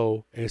going to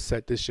go and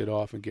set this shit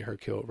off and get her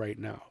killed right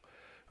now.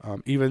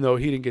 Even though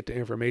he didn't get the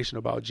information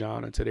about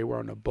John until they were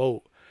on the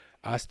boat,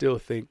 I still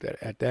think that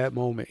at that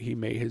moment he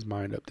made his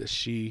mind up that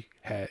she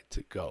had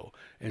to go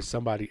and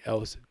somebody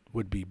else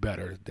would be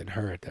better than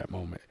her at that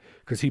moment,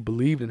 because he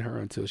believed in her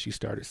until she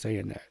started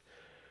saying that.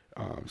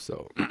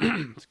 So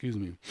excuse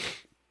me.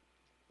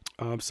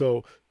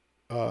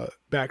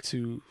 Back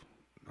to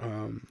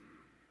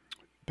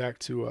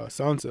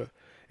Sansa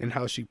and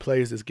how she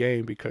plays this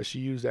game, because she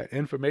used that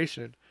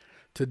information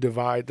to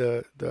divide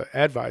the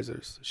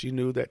advisors. She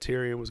knew that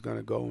Tyrion was going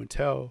to go and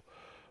tell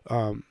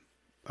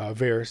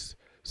Varys.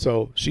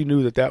 So she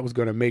knew that was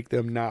going to make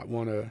them not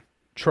want to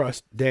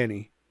trust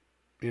Dany,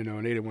 and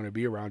they didn't want to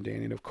be around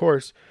Dany. And of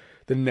course,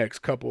 the next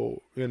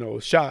couple,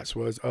 shots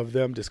was of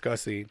them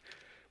discussing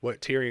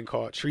what Tyrion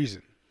called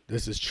treason.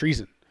 This is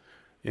treason.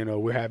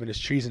 We're having this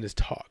treasonous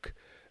talk.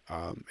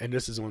 And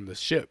this is on the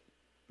ship,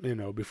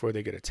 before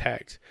they get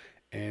attacked.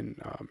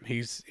 And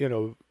he's,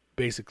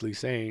 basically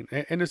saying,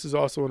 and this is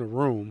also in a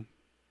room,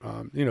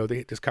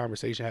 this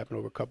conversation happened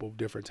over a couple of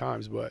different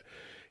times, but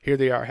here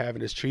they are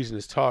having this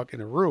treasonous talk in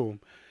a room,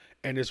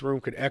 and this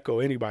room could echo,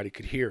 anybody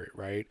could hear it,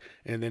 right?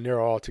 And then they're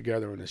all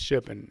together on the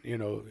ship, and,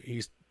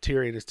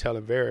 Tyrion is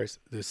telling Varys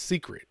the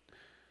secret,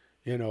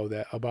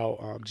 that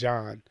about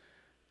Jon.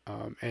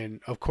 And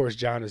of course,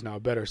 Jon is now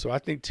better. So I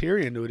think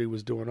Tyrion knew what he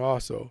was doing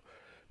also,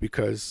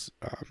 because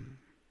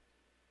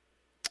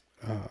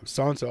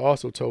Sansa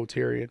also told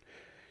Tyrion,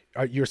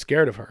 you're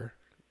scared of her.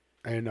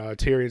 And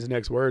Tyrion's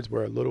next words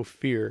were, a little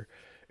fear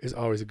is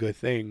always a good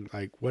thing,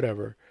 like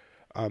whatever.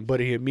 But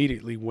he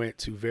immediately went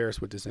to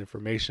Varys with this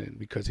information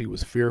because he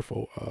was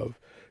fearful of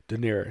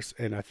Daenerys.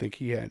 And I think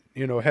he had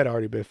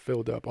already been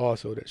filled up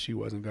also that she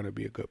wasn't going to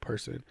be a good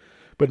person.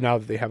 But now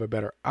that they have a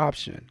better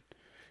option,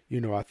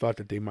 I thought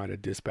that they might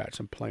have dispatched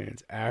some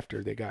plans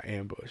after they got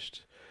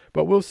ambushed.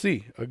 But we'll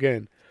see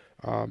again.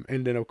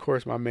 And then, of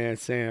course, my man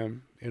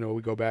Sam,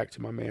 we go back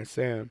to my man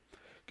Sam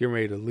getting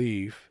ready to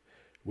leave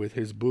with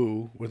his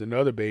boo, with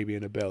another baby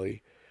in the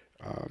belly.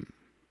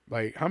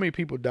 Like, how many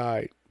people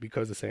died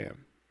because of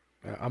Sam?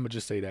 I'm going to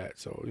just say that.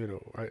 So,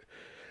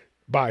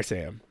 bye,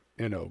 Sam.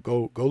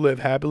 Go live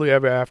happily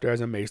ever after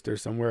as a maester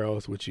somewhere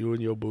else with you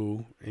and your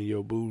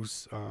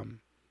boo's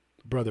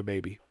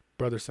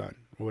brother son,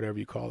 or whatever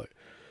you call it.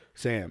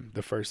 Sam,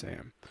 the first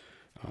Sam.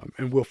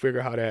 And we'll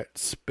figure how that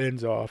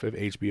spins off if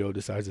HBO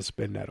decides to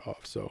spin that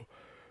off. So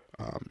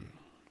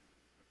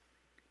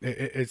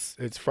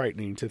it's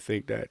frightening to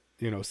think that,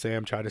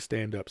 Sam tried to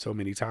stand up so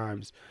many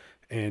times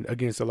and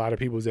against a lot of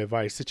people's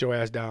advice. Sit your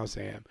ass down,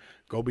 Sam.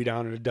 Go be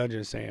down in the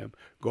dungeon, Sam.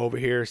 Go over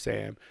here,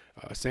 Sam.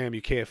 Sam,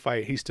 you can't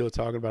fight. He's still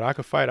talking about, I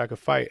could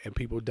fight. And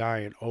people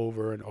dying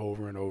over and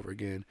over and over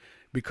again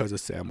because of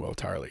Samwell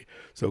Tarly.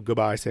 So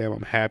goodbye, Sam.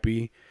 I'm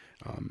happy.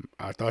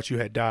 I thought you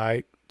had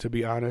died, to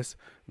be honest,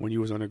 when you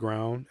was on the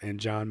ground and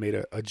Jon made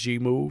a G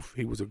move.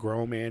 He was a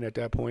grown man at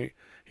that point.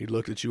 He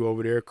looked at you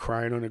over there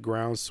crying on the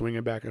ground,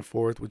 swinging back and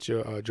forth with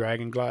your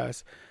dragon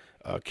glass,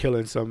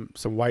 killing some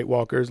White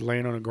Walkers,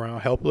 laying on the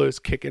ground helpless,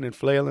 kicking and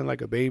flailing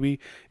like a baby,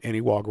 and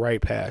he walked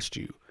right past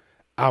you.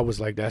 I was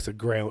like, that's a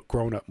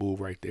grown-up move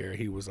right there.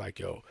 He was like,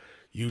 yo,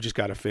 you just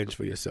got to fence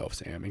for yourself,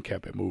 Sam, and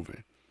kept it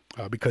moving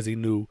because he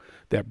knew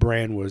that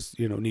Bran was,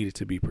 needed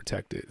to be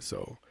protected.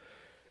 So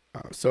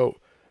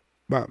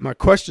my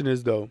question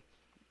is, though,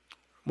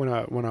 when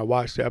I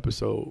watched the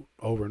episode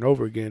over and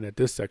over again at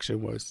this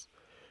section was,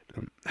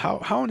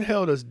 how in the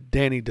hell does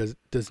Dany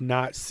does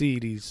not see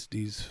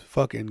these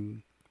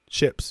fucking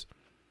ships?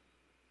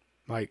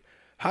 Like,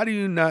 how do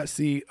you not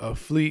see a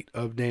fleet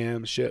of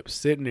damn ships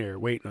sitting there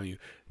waiting on you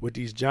with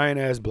these giant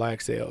ass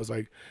black sails?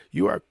 Like,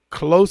 you are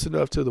close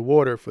enough to the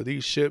water for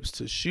these ships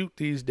to shoot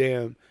these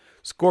damn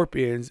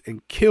scorpions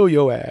and kill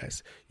your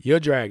ass, your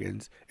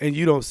dragons, and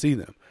you don't see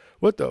them.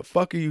 What the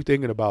fuck are you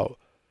thinking about?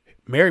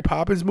 Mary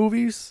Poppins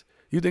movies?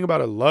 You think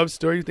about a love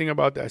story? You think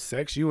about that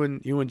sex you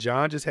and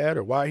Jon just had,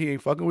 or why he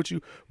ain't fucking with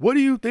you? What are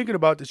you thinking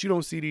about that you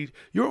don't see these?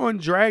 You're on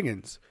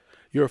dragons.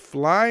 You're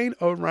flying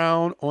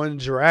around on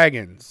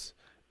dragons,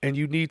 and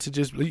you need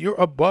to you're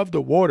above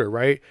the water,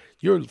 right?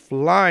 You're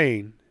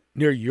flying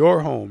near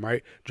your home,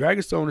 right?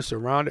 Dragonstone is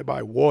surrounded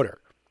by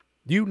water.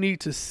 You need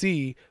to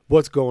see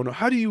what's going on.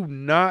 How do you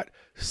not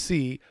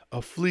see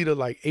a fleet of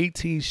like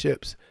 18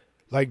 ships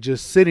like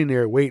just sitting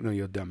there waiting on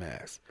your dumb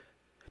ass?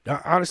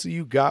 Now, honestly,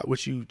 you got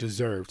what you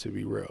deserve, to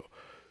be real.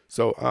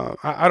 So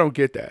I don't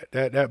get that.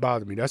 That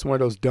bothered me. That's one of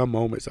those dumb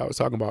moments I was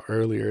talking about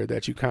earlier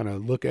that you kind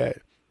of look at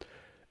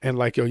and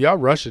like, yo, y'all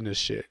rushing this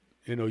shit.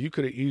 You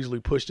could have easily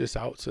pushed this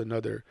out to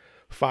another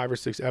 5 or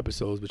 6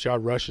 episodes, but y'all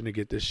rushing to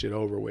get this shit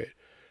over with.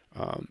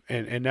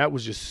 And that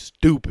was just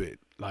stupid.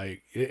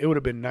 Like, it would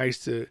have been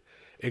nice to,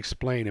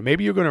 explain it.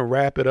 Maybe you're going to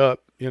wrap it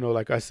up. You know,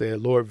 like I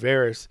said, Lord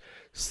Varys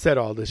set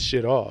all this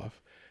shit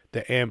off,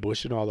 the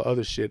ambush and all the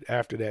other shit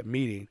after that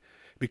meeting,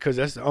 because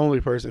that's the only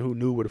person who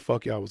knew where the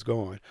fuck y'all was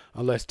going,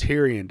 unless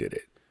Tyrion did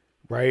it,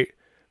 right?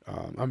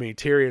 I mean,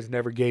 Tyrion's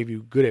never gave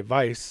you good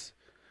advice,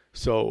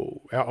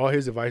 so all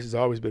his advice has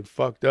always been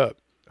fucked up.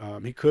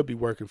 He could be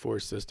working for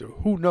his sister.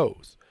 Who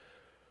knows?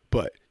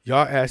 But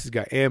y'all asses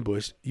got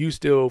ambushed. You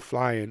still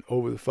flying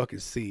over the fucking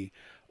sea.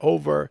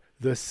 Over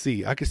the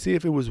sea. I could see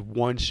if it was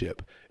one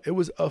ship. It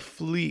was a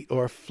fleet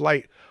or a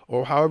flight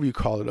or however you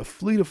call it. A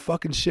fleet of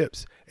fucking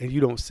ships and you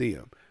don't see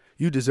them.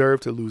 You deserve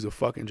to lose a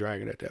fucking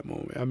dragon at that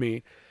moment. I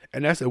mean,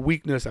 and that's a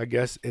weakness, I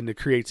guess, in the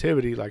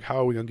creativity. Like, how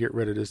are we going to get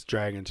rid of this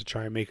dragon to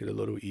try and make it a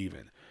little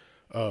even?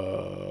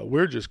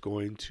 We're just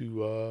going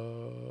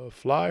to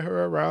fly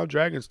her around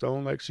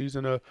Dragonstone like she's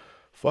in a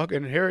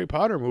fucking Harry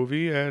Potter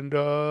movie, and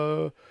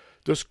the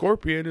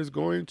scorpion is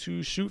going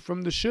to shoot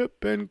from the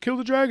ship and kill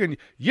the dragon.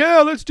 Yeah,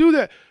 let's do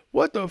that.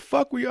 What the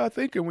fuck were y'all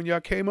thinking when y'all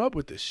came up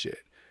with this shit?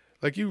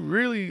 Like, you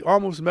really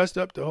almost messed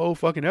up the whole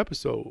fucking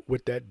episode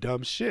with that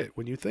dumb shit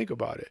when you think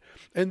about it.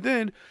 And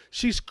then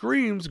she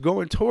screams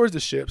going towards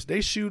the ships.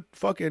 They shoot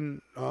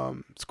fucking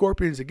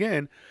scorpions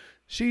again.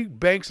 She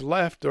banks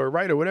left or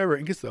right or whatever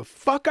and gets the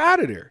fuck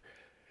out of there.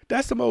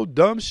 That's some old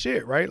dumb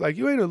shit, right? Like,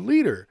 you ain't a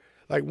leader.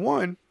 Like,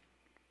 one,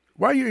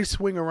 why you ain't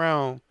swing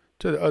around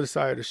to the other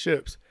side of the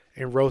ships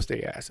and roast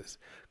their asses?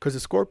 Because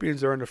the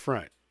scorpions are in the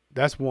front.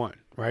 That's one,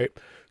 right?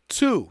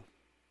 Two,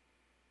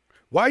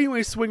 why you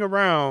ain't swing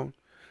around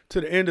to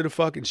the end of the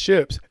fucking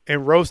ships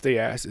and roast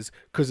their asses?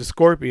 Because the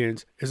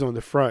scorpions is on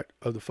the front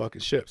of the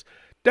fucking ships.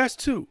 That's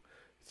two.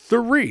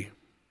 Three,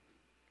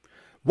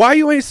 why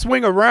you ain't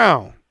swing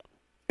around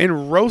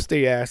and roast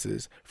their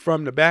asses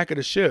from the back of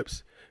the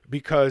ships?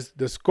 Because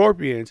the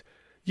scorpions,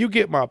 you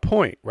get my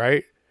point,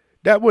 right?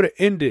 That would have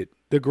ended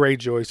the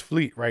Greyjoy's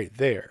fleet right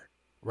there,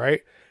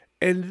 right?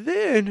 And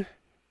then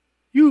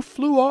you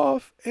flew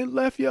off and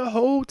left your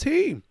whole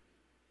team.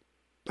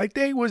 Like,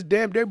 their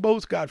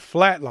boats got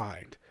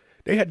flatlined.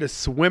 They had to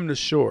swim to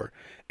shore.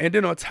 And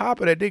then on top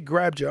of that, they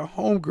grabbed your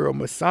homegirl,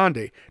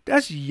 Missandei.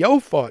 That's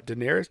your fault,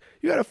 Daenerys.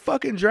 You got a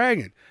fucking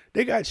dragon.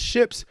 They got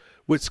ships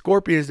with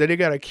scorpions that they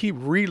got to keep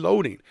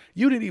reloading.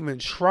 You didn't even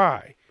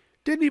try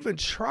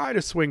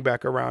to swing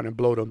back around and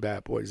blow them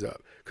bad boys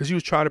up because you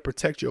was trying to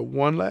protect your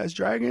one last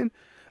dragon.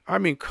 I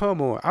mean,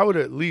 come on. I would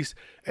at least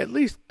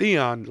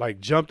Theon, like,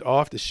 jumped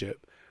off the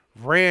ship,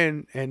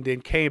 ran, and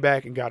then came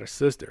back and got a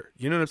sister.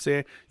 You know what I'm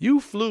saying? You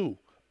flew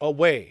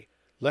away,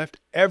 left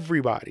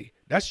everybody.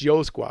 That's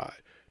your squad.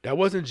 That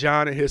wasn't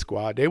Jon and his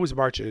squad. They was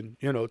marching,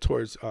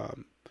 towards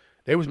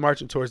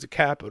the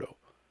capital,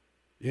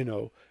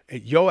 and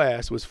your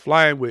ass was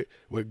flying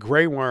with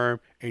Grey Worm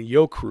and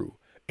your crew.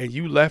 And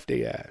you left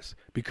their ass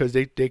because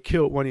they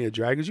killed one of your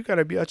dragons. You got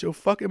to be out your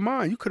fucking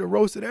mind. You could have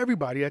roasted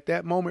everybody at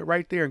that moment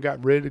right there and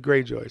got rid of the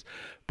Greyjoys.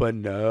 But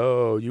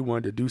no, you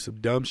wanted to do some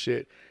dumb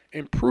shit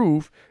and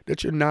prove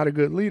that you're not a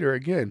good leader.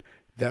 Again,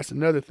 that's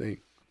another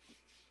thing.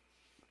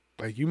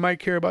 Like, you might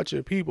care about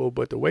your people,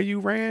 but the way you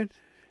ran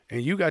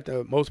and you got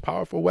the most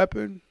powerful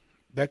weapon,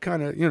 that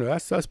kind of,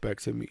 that's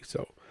suspect to me.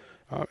 So,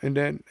 and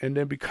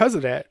then because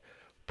of that,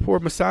 poor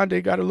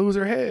Missandei got to lose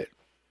her head.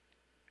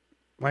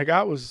 Like,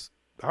 I was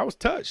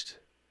touched.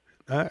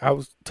 I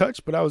was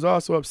touched, but I was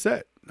also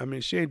upset. I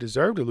mean, she ain't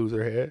deserved to lose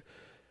her head.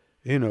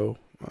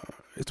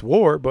 It's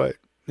war, but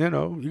you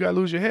gotta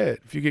lose your head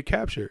if you get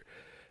captured.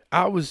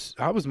 I was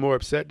more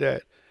upset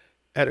that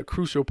at a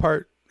crucial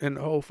part in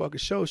the whole fucking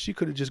show, she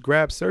could have just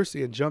grabbed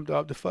Cersei and jumped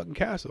off the fucking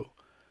castle.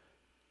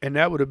 And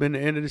that would have been the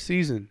end of the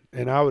season.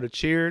 And I would have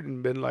cheered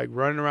and been like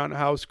running around the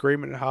house,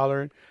 screaming and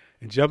hollering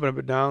and jumping up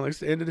and down. Like, it's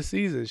the end of the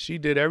season. She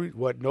did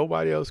what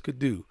nobody else could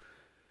do.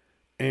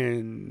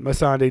 And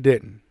Missandei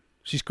didn't.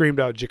 She screamed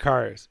out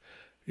Jacaerys,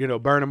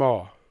 burn them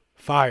all,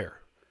 fire.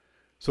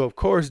 So of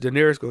course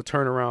Daenerys gonna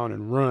turn around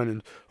and run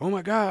and, oh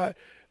my God,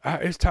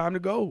 it's time to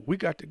go. We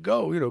got to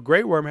go.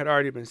 Grey Worm had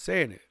already been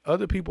saying it.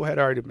 Other people had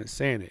already been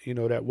saying it.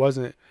 That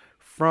wasn't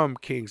from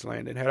King's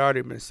Landing had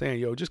already been saying,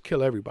 yo, just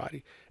kill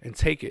everybody and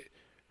take it,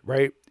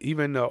 right?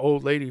 Even the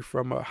old lady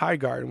from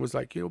Highgarden was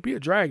like, be a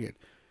dragon.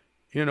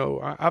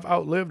 I've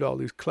outlived all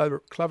these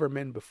clever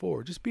men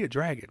before. Just be a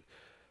dragon.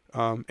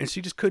 And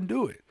she just couldn't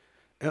do it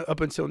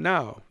up until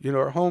now.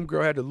 Her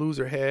homegirl had to lose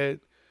her head.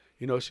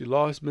 She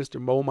lost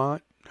Mr.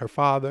 Mormont, her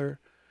father.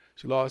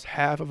 She lost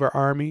half of her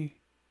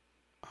army.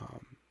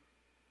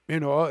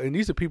 And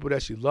these are people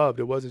that she loved.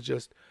 It wasn't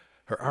just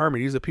her army.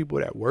 These are people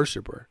that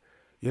worship her,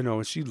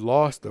 and she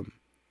lost them,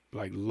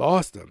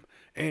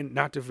 And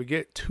not to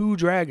forget 2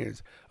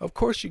 dragons. Of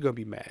course she's going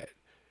to be mad.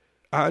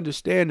 I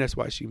understand that's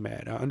why she's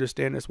mad. I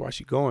understand that's why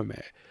she's going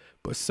mad.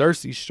 But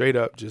Cersei straight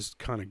up just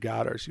kind of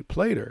got her. She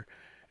played her.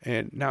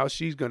 And now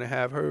she's going to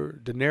have her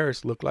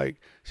Daenerys look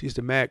like she's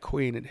the Mad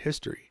Queen in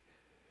history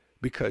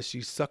because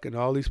she's sucking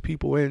all these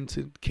people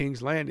into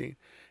King's Landing.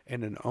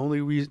 And the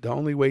only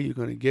way you're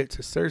going to get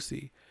to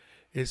Cersei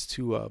is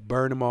to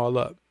burn them all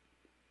up.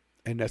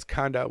 And that's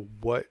kind of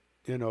what,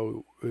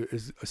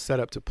 is set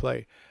up to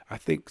play. I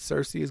think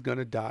Cersei is going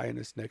to die in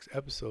this next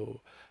episode.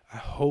 I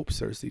hope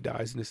Cersei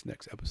dies in this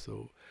next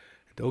episode.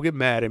 Don't get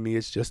mad at me.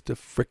 It's just a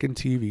freaking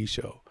TV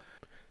show.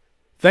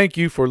 Thank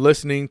you for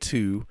listening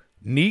to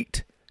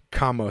Neat,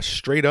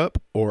 Straight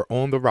Up, or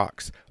On the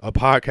Rocks, a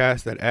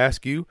podcast that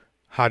asks you,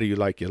 how do you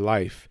like your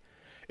life?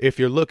 If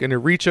you're looking to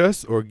reach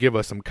us or give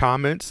us some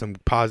comments, some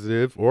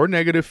positive or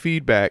negative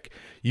feedback,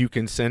 you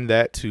can send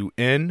that to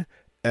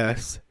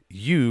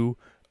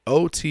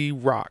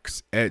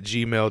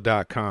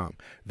nsuotrocks@gmail.com.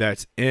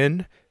 That's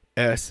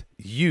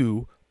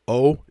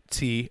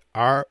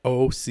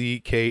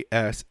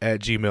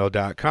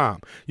nsuotrocks@gmail.com.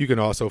 You can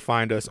also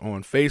find us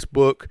on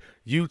Facebook,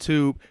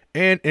 YouTube,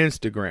 and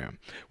Instagram.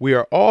 We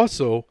are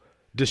also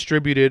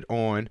distributed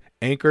on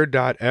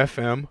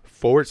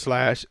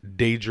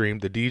anchor.fm/daydream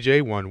the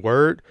DJ, one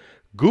word,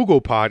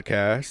 Google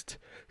Podcast,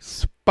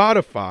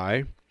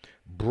 Spotify,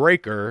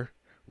 Breaker,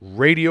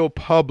 Radio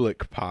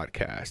Public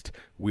Podcast.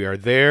 We are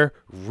there.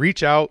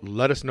 Reach out.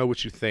 Let us know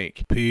what you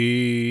think. Peace.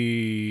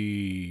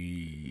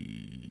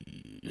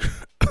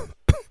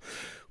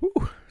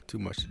 Too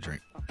much to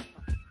drink.